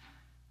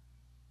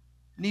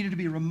needed to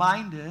be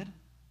reminded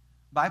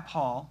by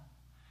Paul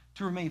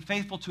to remain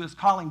faithful to his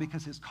calling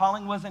because his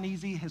calling wasn't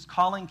easy. His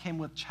calling came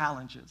with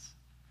challenges.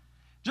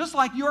 Just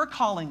like your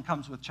calling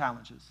comes with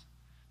challenges.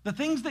 The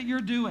things that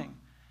you're doing,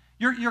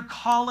 your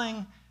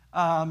calling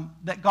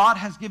that God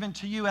has given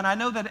to you, and I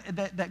know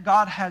that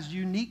God has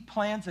unique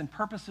plans and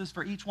purposes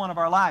for each one of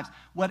our lives.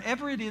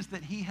 Whatever it is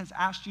that He has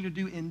asked you to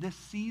do in this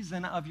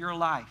season of your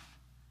life,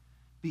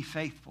 be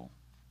faithful.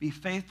 Be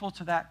faithful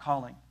to that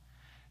calling.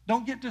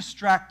 Don't get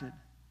distracted.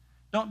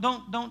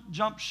 Don't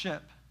jump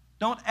ship.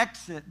 Don't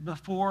exit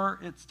before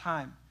it's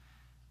time.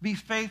 Be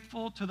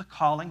faithful to the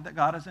calling that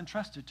God has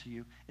entrusted to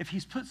you. If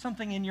He's put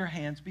something in your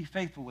hands, be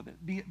faithful with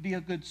it. Be a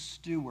good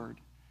steward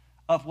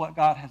of what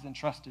God has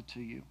entrusted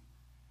to you.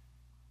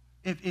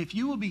 If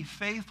you will be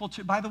faithful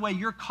to, by the way,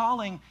 your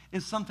calling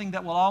is something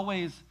that will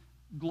always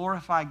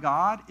glorify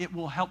God. It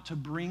will help to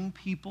bring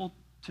people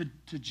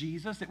to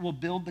Jesus. It will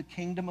build the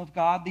kingdom of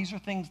God. These are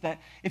things that,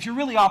 if you're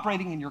really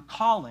operating in your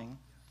calling,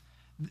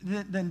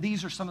 then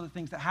these are some of the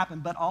things that happen.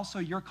 But also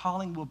your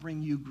calling will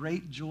bring you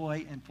great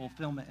joy and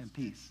fulfillment and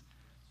peace.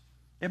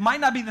 It might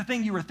not be the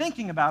thing you were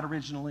thinking about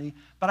originally,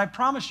 but I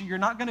promise you, you're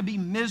not going to be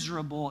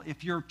miserable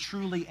if you're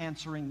truly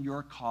answering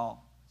your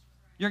call.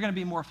 You're going to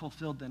be more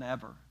fulfilled than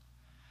ever.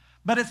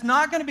 But it's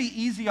not going to be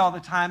easy all the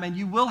time, and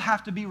you will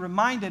have to be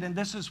reminded, and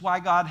this is why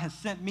God has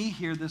sent me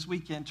here this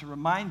weekend to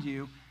remind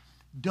you,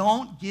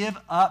 don't give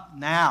up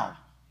now.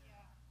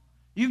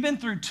 You've been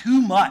through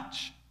too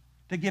much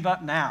to give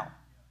up now.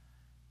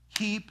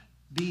 Keep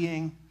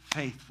being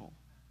faithful.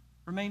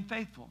 Remain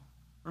faithful.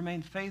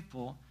 Remain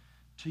faithful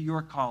to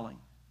your calling.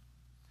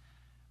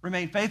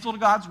 Remain faithful to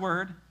God's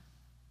word.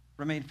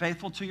 Remain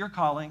faithful to your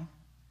calling.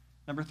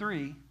 Number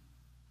 3,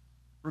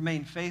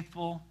 remain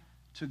faithful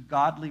to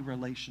godly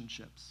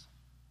relationships.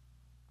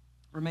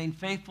 Remain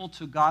faithful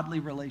to godly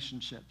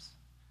relationships.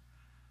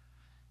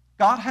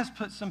 God has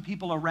put some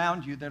people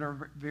around you that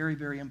are very,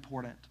 very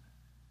important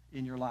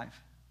in your life.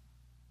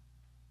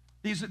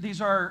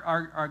 These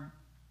are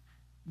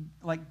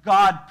like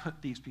God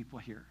put these people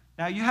here.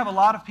 Now, you have a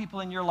lot of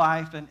people in your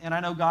life, and I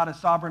know God is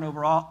sovereign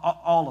over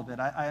all of it.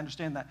 I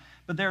understand that.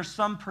 But there are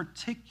some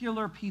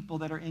particular people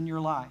that are in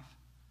your life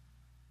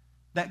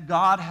that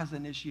God has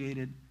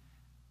initiated.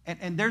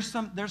 And there's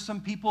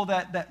some people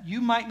that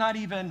you might not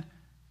even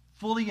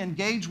fully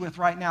engage with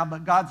right now,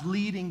 but God's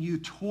leading you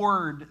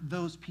toward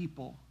those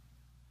people.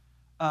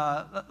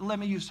 Let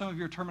me use some of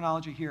your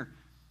terminology here.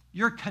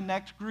 Your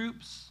connect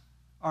groups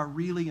are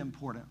really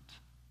important.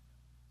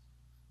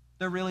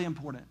 They're really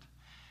important.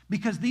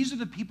 Because these are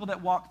the people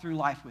that walk through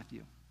life with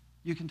you.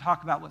 You can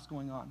talk about what's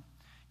going on.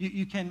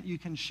 You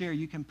can share.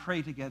 You can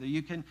pray together.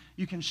 You can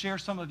share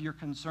some of your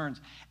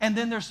concerns. And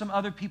then there's some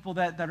other people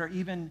that are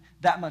even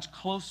that much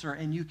closer,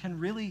 and you can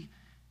really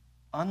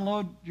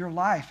unload your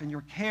life and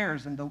your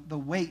cares and the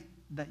weight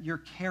that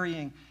you're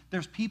carrying.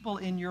 There's people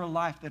in your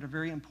life that are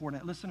very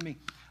important. Listen to me.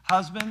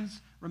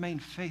 Husbands, remain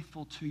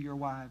faithful to your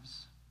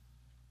wives.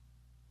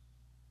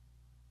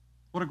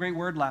 What a great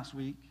word last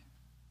week.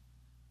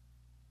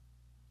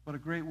 What a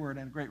great word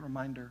and a great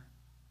reminder.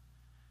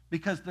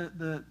 Because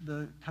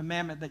the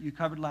commandment that you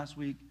covered last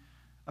week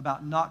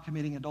about not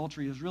committing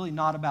adultery is really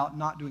not about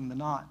not doing the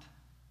not.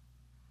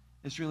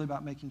 It's really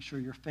about making sure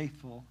you're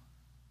faithful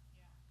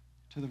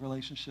to the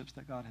relationships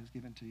that God has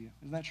given to you.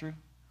 Isn't that true?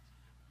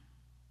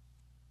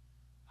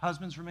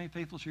 Husbands, remain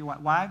faithful to your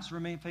wives. Wives,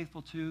 remain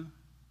faithful to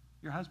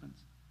your husbands.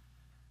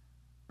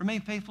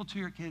 Remain faithful to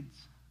your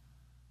kids.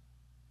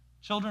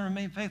 Children,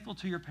 remain faithful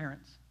to your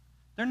parents.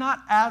 They're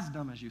not as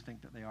dumb as you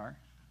think that they are.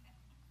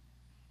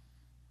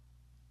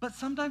 But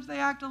sometimes they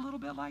act a little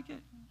bit like it.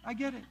 I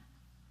get it.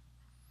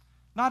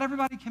 Not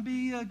everybody can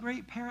be a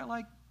great parent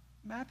like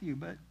Matthew,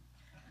 but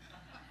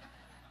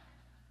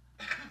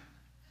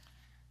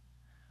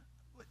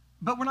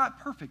we're not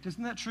perfect.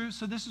 Isn't that true?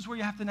 So this is where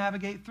you have to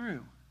navigate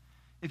through.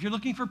 If you're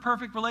looking for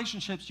perfect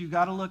relationships, you've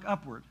got to look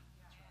upward.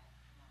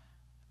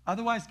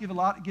 Otherwise, give a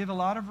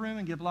lot of room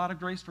and give a lot of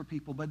grace for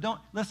people. But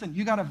listen,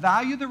 you got to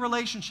value the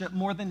relationship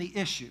more than the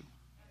issue.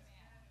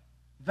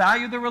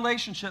 Value the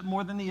relationship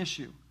more than the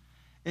issue.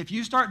 If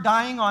you start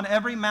dying on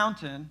every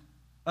mountain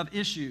of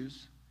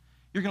issues,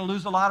 you're going to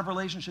lose a lot of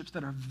relationships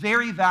that are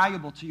very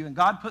valuable to you, and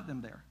God put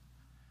them there.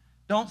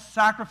 Don't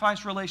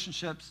sacrifice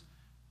relationships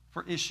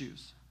for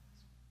issues.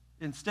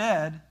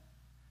 Instead,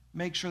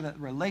 make sure that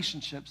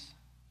relationships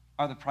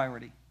are the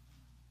priority.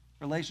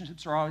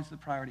 Relationships are always the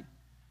priority.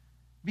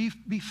 Be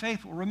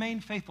faithful. Remain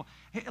faithful.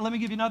 Hey, let me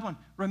give you another one.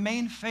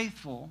 Remain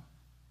faithful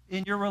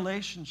in your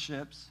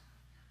relationships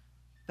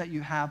that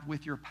you have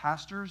with your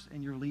pastors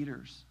and your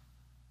leaders.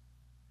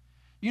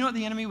 You know what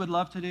the enemy would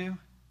love to do?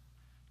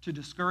 To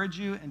discourage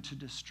you and to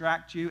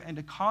distract you and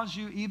to cause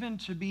you even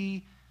to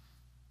be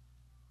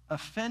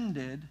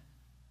offended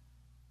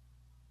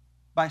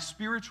by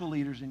spiritual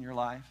leaders in your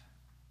life.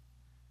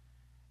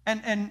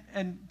 And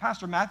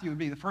Pastor Matthew would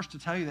be the first to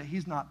tell you that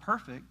he's not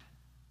perfect.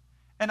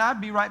 And I'd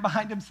be right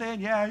behind him saying,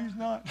 yeah, he's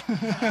not.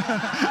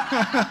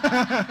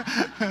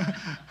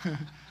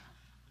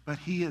 But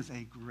he is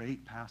a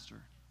great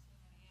pastor.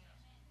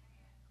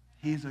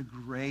 He's a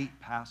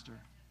great pastor.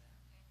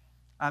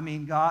 I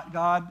mean,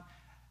 God,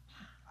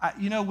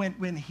 you know,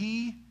 when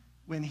he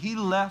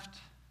left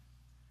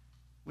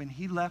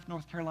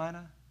North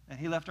Carolina and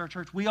he left our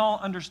church, we all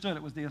understood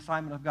it was the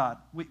assignment of God.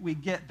 We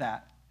get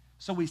that.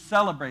 So we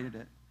celebrated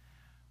it.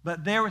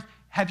 But there was,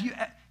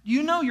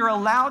 you know you're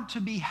allowed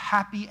to be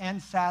happy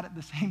and sad at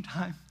the same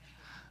time?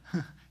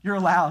 You're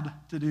allowed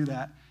to do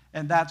that.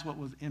 And that's what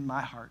was in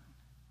my heart.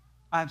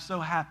 I'm so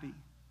happy.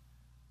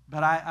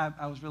 But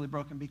I was really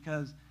broken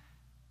because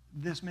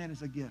this man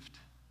is a gift.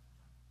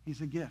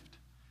 He's a gift.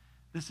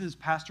 This is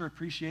Pastor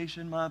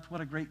Appreciation Month.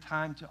 What a great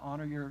time to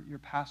honor your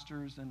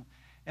pastors.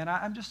 And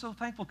I'm just so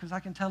thankful because I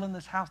can tell in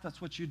this house that's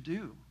what you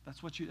do. That's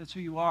who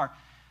you are.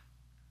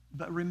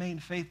 But remain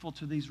faithful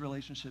to these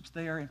relationships.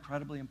 They are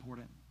incredibly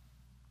important.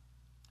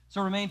 So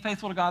remain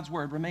faithful to God's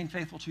word. Remain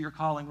faithful to your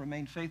calling.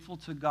 Remain faithful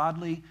to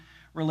godly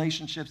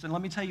relationships. And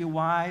let me tell you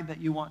why that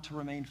you want to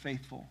remain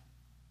faithful.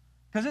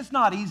 Because it's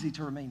not easy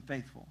to remain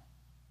faithful.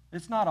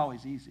 It's not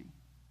always easy.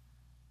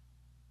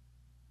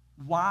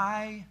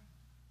 Why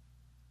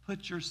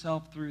put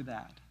yourself through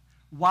that?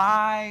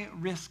 Why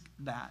risk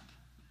that?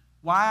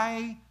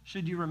 Why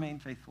should you remain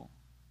faithful?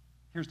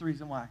 Here's the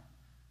reason why.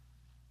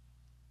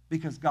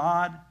 Because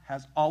God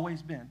has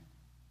always been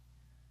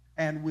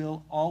and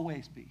will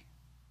always be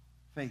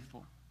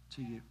faithful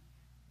to you.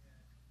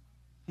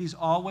 He's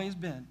always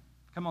been.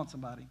 Come on,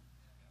 somebody.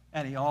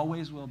 And he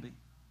always will be.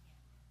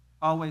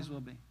 Always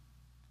will be.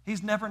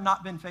 He's never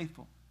not been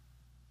faithful.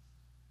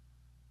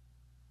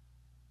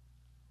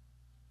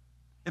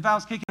 If I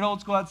was kicking it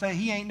old school, I'd say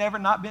he ain't never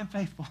not been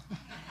faithful.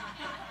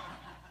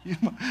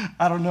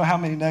 I don't know how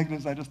many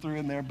negatives I just threw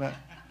in there, but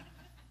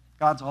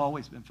God's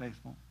always been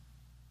faithful.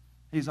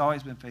 He's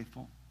always been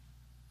faithful.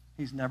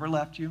 He's never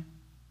left you.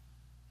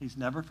 He's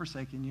never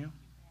forsaken you.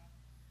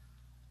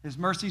 His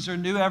mercies are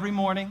new every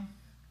morning.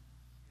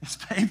 His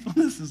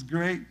faithfulness is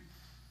great.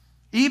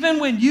 Even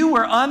when you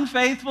were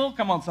unfaithful,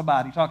 come on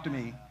somebody, talk to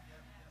me.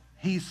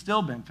 He's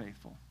still been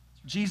faithful.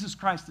 Jesus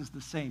Christ is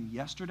the same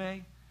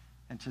yesterday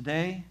and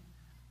today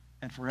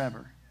and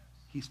forever.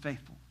 He's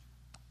faithful.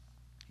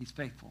 He's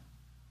faithful.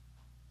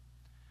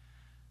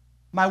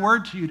 My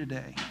word to you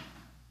today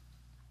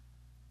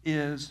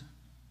is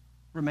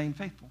remain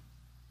faithful.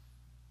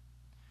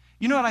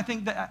 You know what I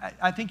think?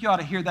 I think you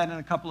ought to hear that in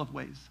a couple of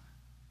ways.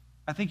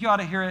 I think you ought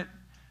to hear it,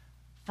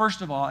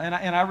 first of all, and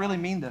I really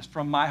mean this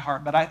from my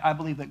heart, but I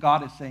believe that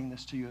God is saying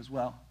this to you as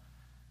well.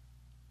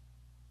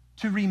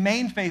 To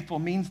remain faithful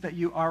means that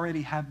you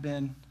already have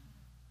been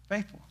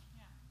faithful.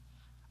 Yeah.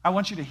 I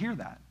want you to hear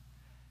that.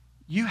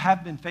 You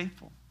have been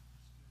faithful.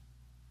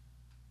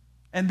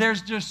 And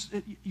there's just,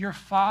 your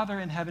Father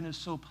in heaven is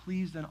so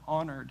pleased and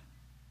honored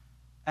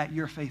at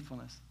your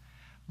faithfulness.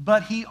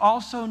 But he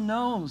also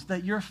knows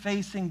that you're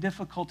facing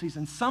difficulties.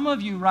 And some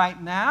of you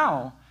right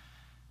now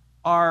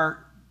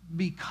are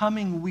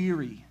becoming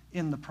weary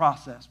in the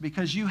process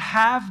because you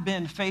have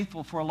been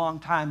faithful for a long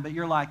time, but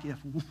you're like, if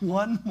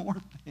one more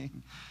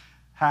thing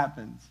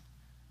happens,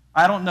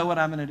 I don't know what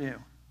I'm going to do.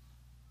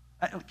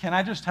 Can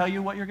I just tell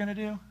you what you're going to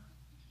do?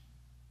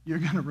 You're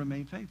going to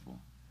remain faithful.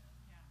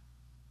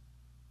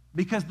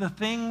 Because the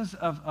things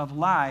of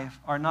life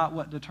are not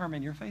what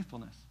determine your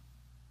faithfulness.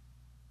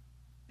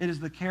 It is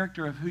the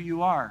character of who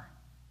you are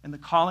and the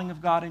calling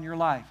of God in your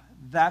life.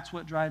 That's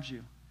what drives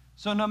you.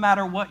 So no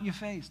matter what you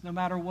face, no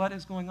matter what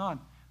is going on,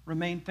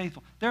 remain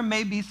faithful. There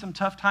may be some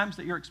tough times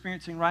that you're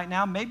experiencing right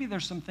now. Maybe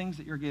there's some things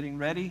that you're getting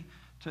ready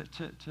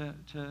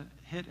to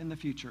hit in the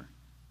future.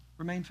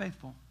 Remain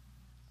faithful.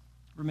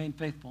 Remain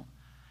faithful.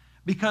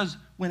 Because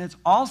when it's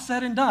all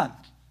said and done,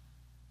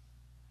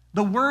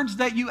 the words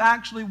that you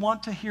actually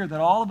want to hear, that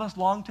all of us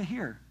long to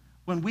hear,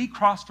 when we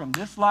cross from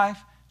this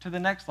life to the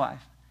next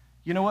life,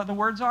 you know what the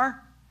words are?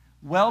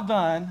 Well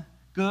done,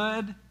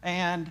 good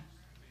and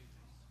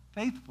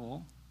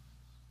faithful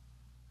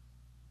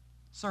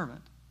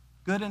servant.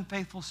 Good and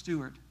faithful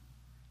steward.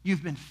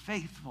 You've been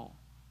faithful.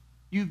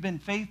 You've been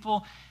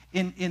faithful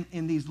in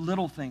these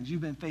little things.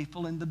 You've been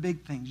faithful in the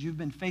big things. You've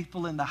been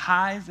faithful in the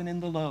highs and in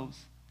the lows.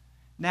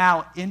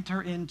 Now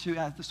enter into,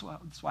 that's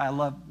why I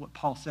love what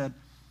Paul said.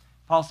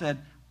 Paul said,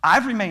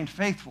 I've remained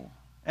faithful,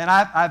 and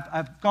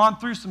I've gone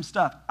through some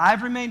stuff.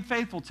 I've remained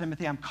faithful,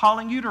 Timothy. I'm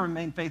calling you to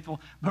remain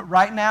faithful, but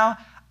right now,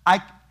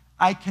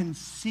 I can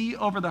see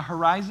over the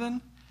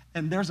horizon,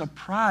 and there's a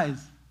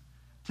prize.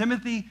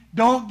 Timothy,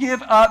 don't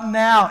give up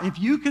now. If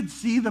you could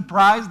see the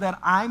prize that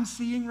I'm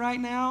seeing right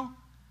now,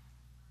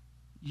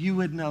 you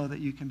would know that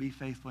you can be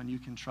faithful and you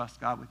can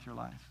trust God with your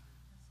life.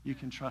 You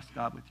can trust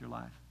God with your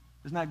life.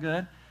 Isn't that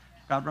good?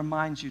 God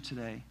reminds you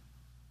today,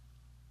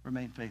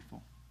 remain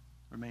faithful.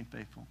 Remain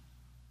faithful.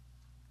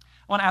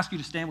 I want to ask you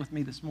to stand with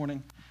me this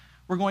morning.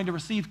 We're going to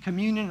receive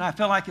communion, and I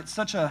feel like it's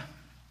such a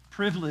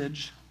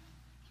privilege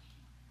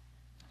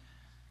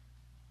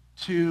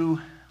to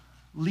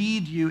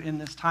lead you in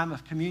this time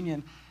of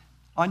communion.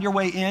 On your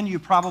way in, you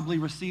probably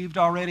received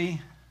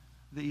already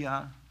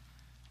the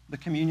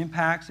communion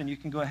packs, and you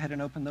can go ahead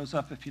and open those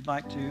up if you'd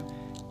like to.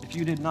 If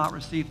you did not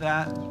receive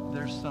that,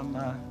 there's some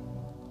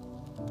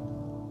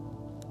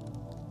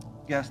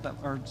guests that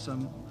or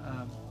some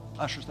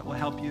ushers that will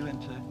help you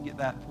and to get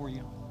that for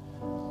you.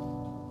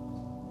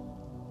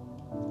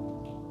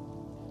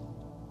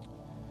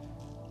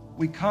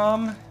 We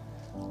come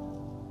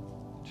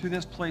to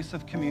this place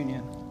of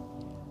communion,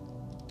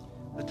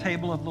 the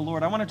table of the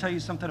Lord. I want to tell you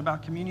something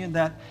about communion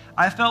that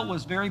I felt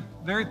was very,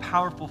 very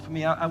powerful for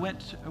me. I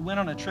went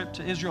on a trip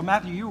to Israel.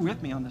 Matthew, you were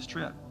with me on this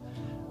trip.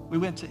 We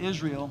went to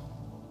Israel,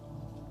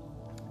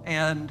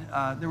 and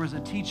there was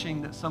a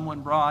teaching that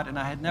someone brought, and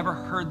I had never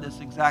heard this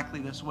exactly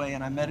this way,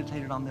 and I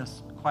meditated on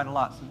this quite a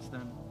lot since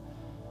then.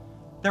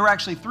 There were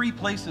actually 3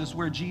 places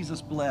where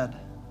Jesus bled.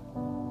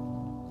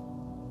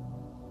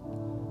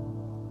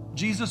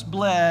 Jesus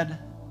bled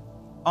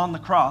on the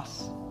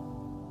cross.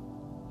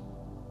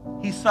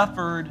 He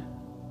suffered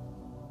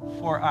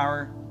for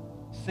our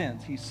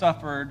sins. He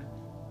suffered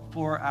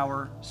for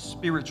our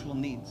spiritual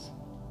needs.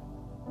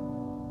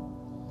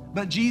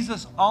 But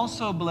Jesus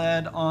also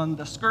bled on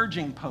the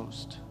scourging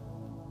post.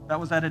 That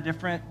was at a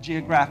different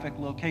geographic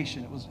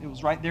location. It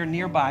was right there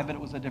nearby, but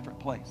it was a different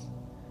place.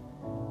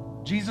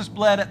 Jesus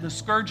bled at the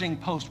scourging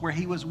post where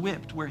he was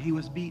whipped, where he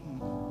was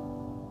beaten.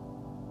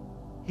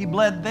 He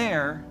bled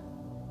there,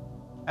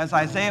 as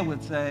Isaiah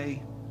would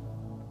say,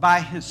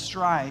 by his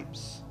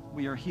stripes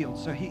we are healed.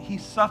 So he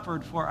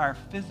suffered for our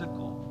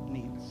physical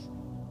needs,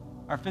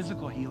 our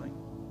physical healing.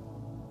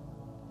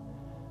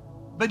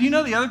 But do you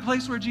know the other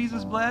place where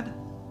Jesus bled?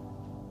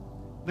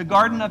 The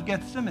Garden of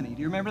Gethsemane.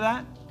 Do you remember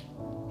that?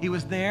 He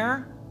was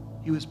there.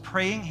 He was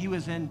praying. He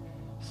was in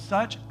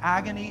such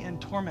agony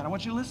and torment. I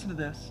want you to listen to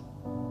this.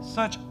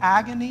 such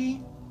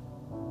agony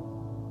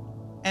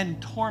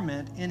and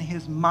torment in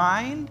his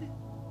mind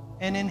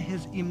and in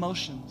his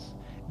emotions.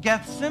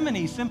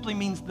 Gethsemane simply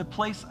means the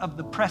place of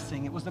the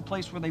pressing. It was the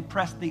place where they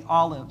pressed the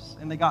olives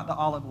and they got the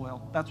olive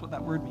oil. That's what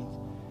that word means.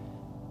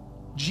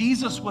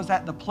 Jesus was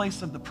at the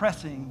place of the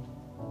pressing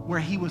where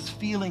he was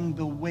feeling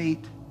the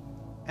weight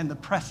and the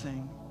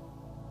pressing.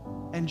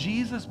 And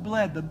Jesus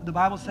bled. The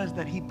Bible says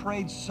that he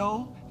prayed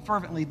so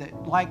fervently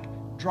that like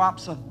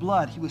drops of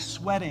blood, he was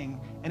sweating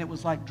and it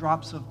was like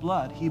drops of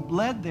blood. He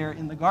bled there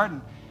in the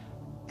garden.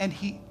 And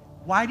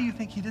why do you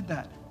think he did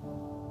that?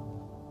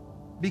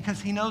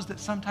 Because he knows that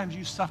sometimes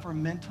you suffer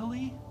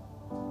mentally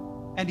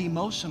and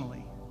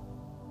emotionally.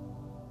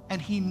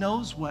 And he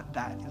knows what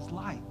that is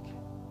like.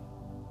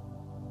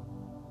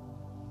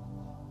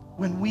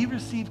 When we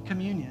receive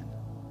communion,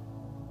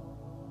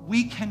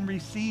 we can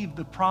receive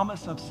the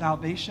promise of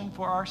salvation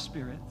for our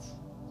spirits,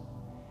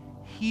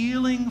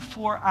 healing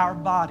for our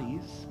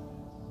bodies,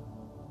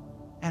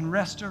 and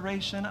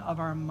restoration of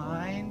our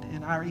mind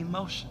and our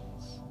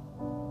emotions.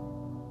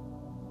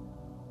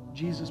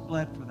 Jesus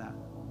bled for that.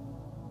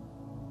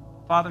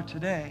 Father,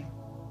 today,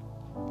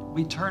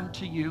 we turn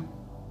to you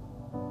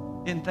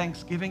in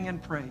thanksgiving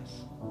and praise.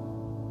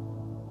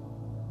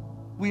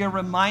 We are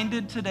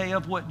reminded today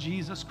of what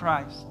Jesus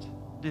Christ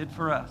did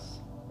for us.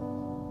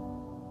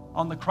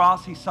 On the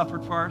cross, he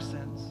suffered for our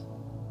sins.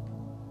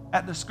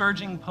 At the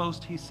scourging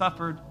post, he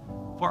suffered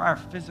for our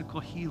physical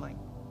healing.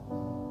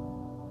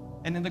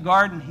 And in the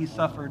garden, he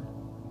suffered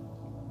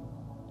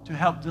to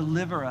help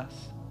deliver us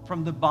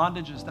from the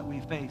bondages that we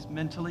face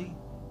mentally,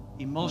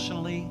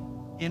 emotionally,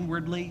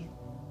 inwardly,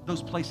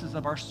 those places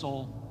of our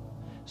soul.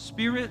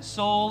 Spirit,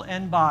 soul,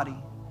 and body,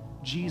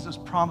 Jesus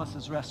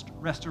promises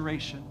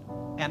restoration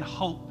and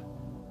hope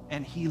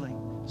and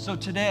healing. So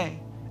today,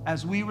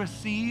 as we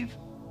receive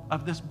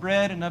of this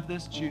bread and of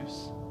this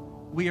juice,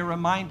 we are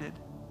reminded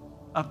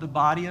of the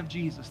body of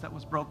Jesus that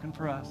was broken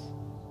for us,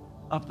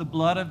 of the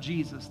blood of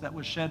Jesus that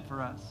was shed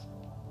for us.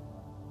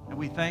 And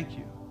we thank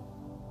you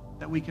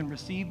that we can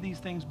receive these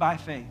things by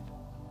faith,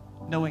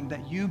 knowing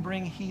that you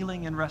bring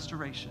healing and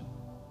restoration.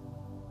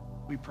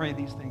 We pray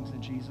these things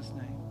in Jesus'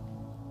 name.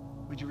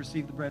 Would you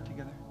receive the bread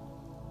together?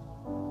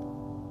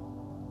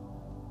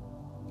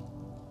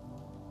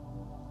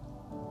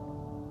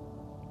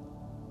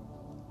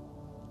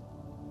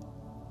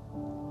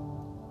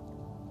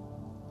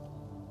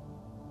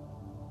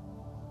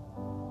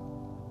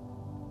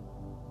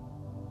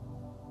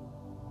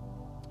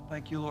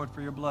 Thank you, Lord,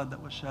 for your blood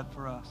that was shed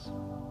for us.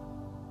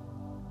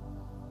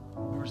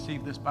 We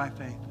receive this by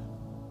faith.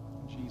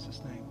 In Jesus'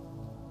 name.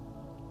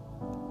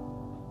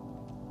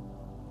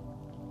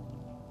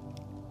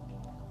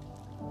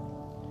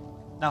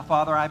 Now,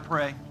 Father, I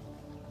pray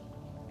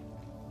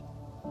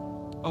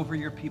over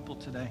your people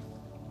today.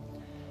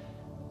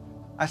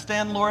 I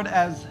stand, Lord,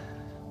 as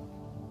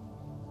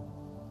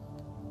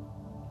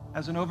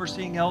an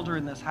overseeing elder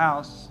in this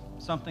house,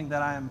 something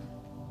that I am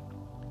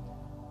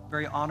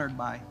very honored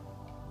by.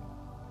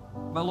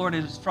 But Lord,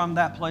 it is from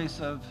that place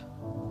of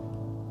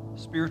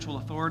spiritual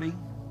authority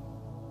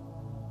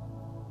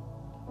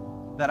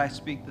that I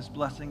speak this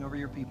blessing over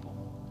your people.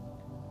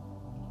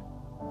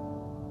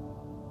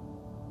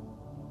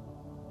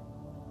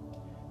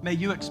 May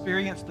you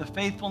experience the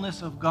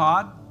faithfulness of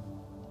God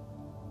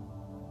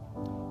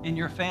in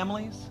your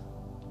families,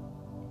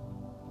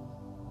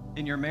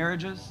 in your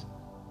marriages,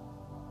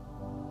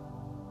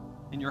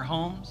 in your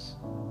homes.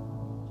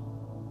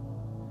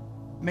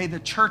 May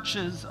the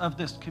churches of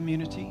this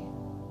community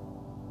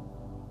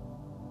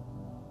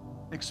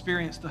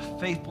experience the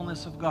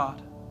faithfulness of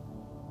God.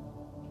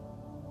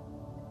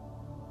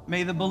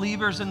 May the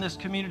believers in this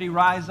community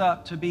rise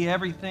up to be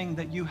everything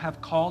that you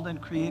have called and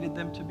created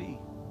them to be.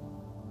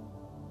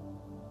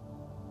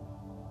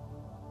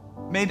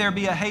 May there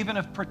be a haven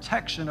of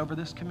protection over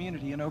this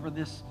community and over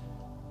this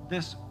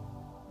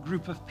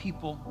group of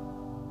people.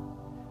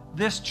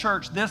 This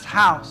church, this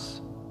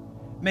house,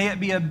 may it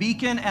be a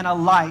beacon and a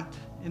light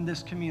in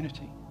this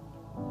community.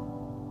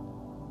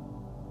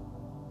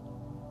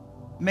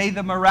 May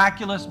the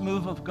miraculous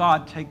move of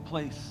God take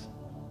place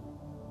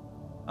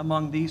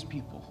among these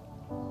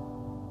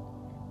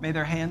people. May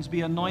their hands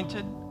be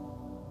anointed.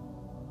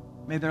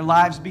 May their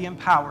lives be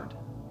empowered.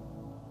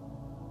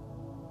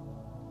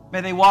 May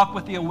they walk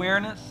with the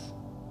awareness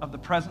of the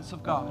presence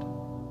of God.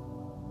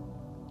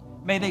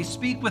 May they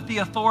speak with the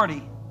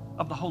authority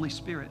of the Holy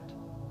Spirit.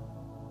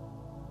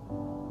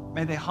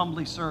 May they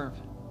humbly serve.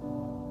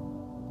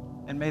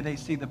 And may they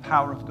see the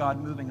power of God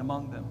moving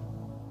among them.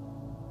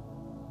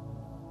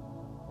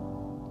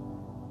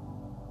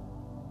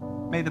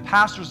 May the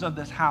pastors of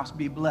this house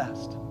be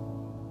blessed.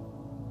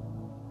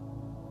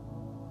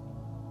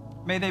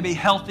 May they be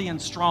healthy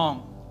and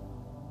strong.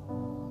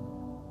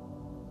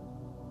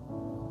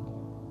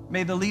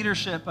 May the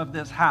leadership of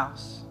this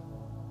house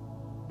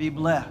be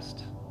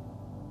blessed.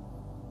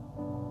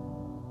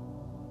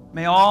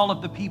 May all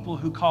of the people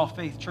who call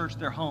Faith Church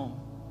their home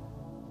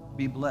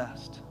be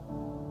blessed.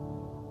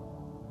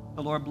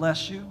 The Lord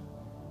bless you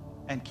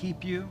and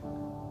keep you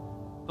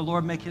The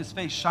Lord make his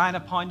face shine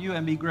upon you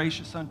and be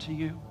gracious unto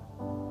you.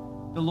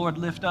 The Lord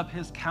lift up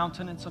his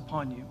countenance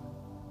upon you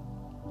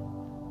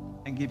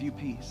and give you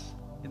peace.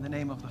 In the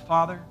name of the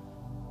Father,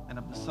 and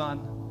of the Son,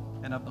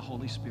 and of the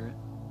Holy Spirit.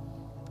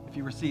 If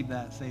you receive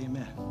that, say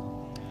amen.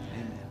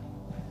 Amen.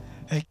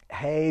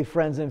 Hey,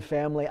 friends and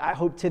family, I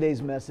hope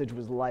today's message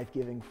was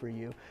life-giving for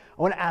you.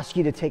 I want to ask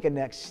you to take a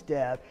next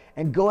step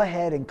and go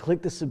ahead and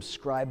click the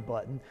subscribe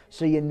button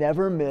so you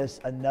never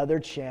miss another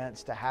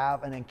chance to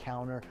have an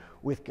encounter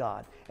with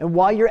God. And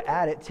while you're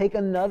at it, take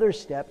another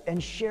step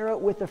and share it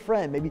with a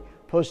friend. Maybe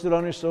post it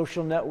on your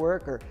social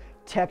network or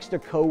text a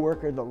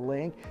coworker the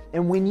link.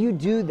 And when you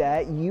do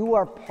that, you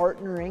are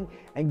partnering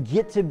and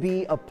get to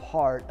be a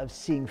part of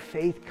seeing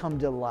faith come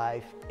to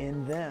life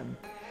in them.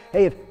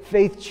 Hey, if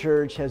Faith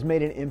Church has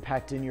made an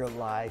impact in your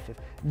life, if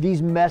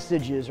these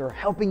messages are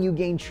helping you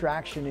gain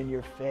traction in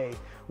your faith,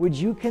 would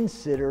you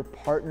consider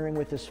partnering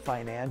with us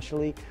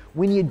financially?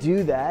 When you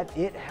do that,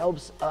 it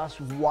helps us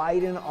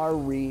widen our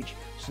reach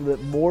so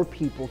that more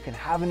people can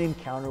have an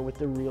encounter with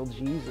the real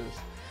Jesus.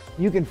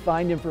 You can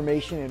find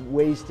information and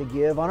ways to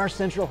give on our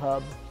central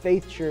hub,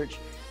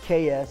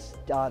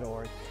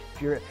 faithchurchks.org.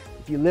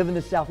 If you live in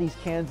the Southeast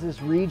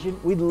Kansas region,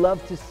 we'd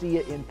love to see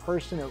you in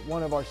person at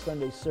one of our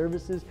Sunday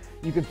services.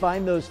 You can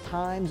find those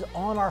times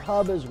on our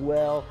hub as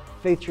well,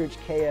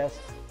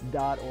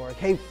 faithchurchks.org.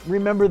 Hey,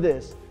 remember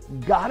this,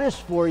 God is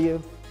for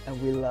you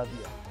and we love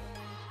you.